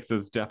sweepstakes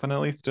is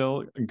definitely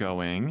still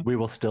going. We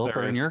will still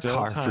burn your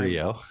car for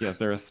you. Yes,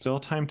 there is still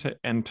time to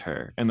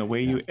enter. And the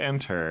way you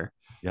enter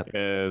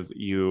is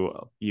you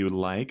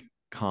like,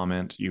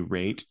 comment, you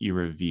rate, you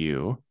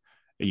review,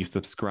 you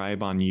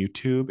subscribe on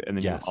YouTube, and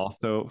then you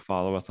also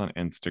follow us on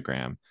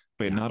Instagram.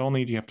 But not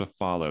only do you have to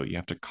follow, you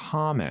have to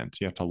comment,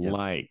 you have to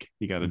like,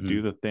 you got to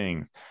do the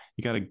things.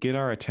 You got to get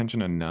our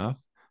attention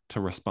enough to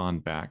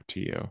respond back to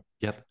you.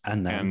 Yep.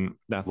 And then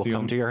we'll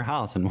come to your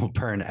house and we'll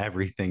burn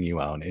everything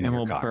you own in your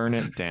car. We'll burn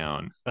it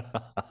down.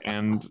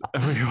 And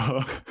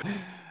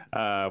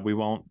we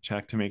won't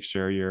check to make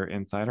sure you're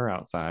inside or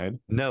outside.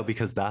 No,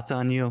 because that's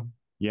on you.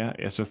 Yeah,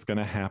 it's just going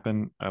to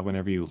happen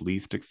whenever you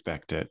least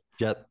expect it.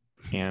 Yep.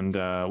 And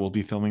we'll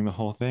be filming the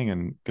whole thing,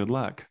 and good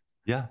luck.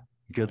 Yeah.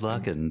 Good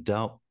luck. And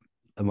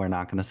we're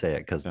not going to say it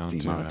because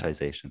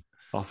demonetization.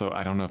 Also,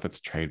 I don't know if it's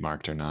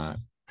trademarked or not.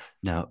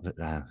 No,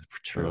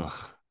 true. Ugh,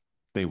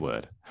 they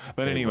would.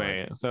 But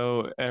anyway,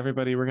 so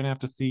everybody, we're going to have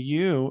to see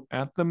you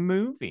at the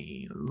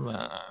movies.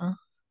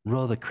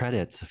 Roll the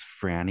credits,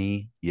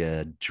 Franny,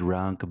 you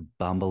drunk,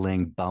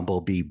 bumbling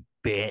bumblebee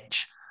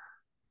bitch.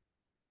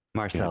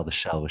 Marcel the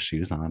Shell with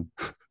Shoes On.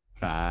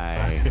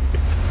 Bye.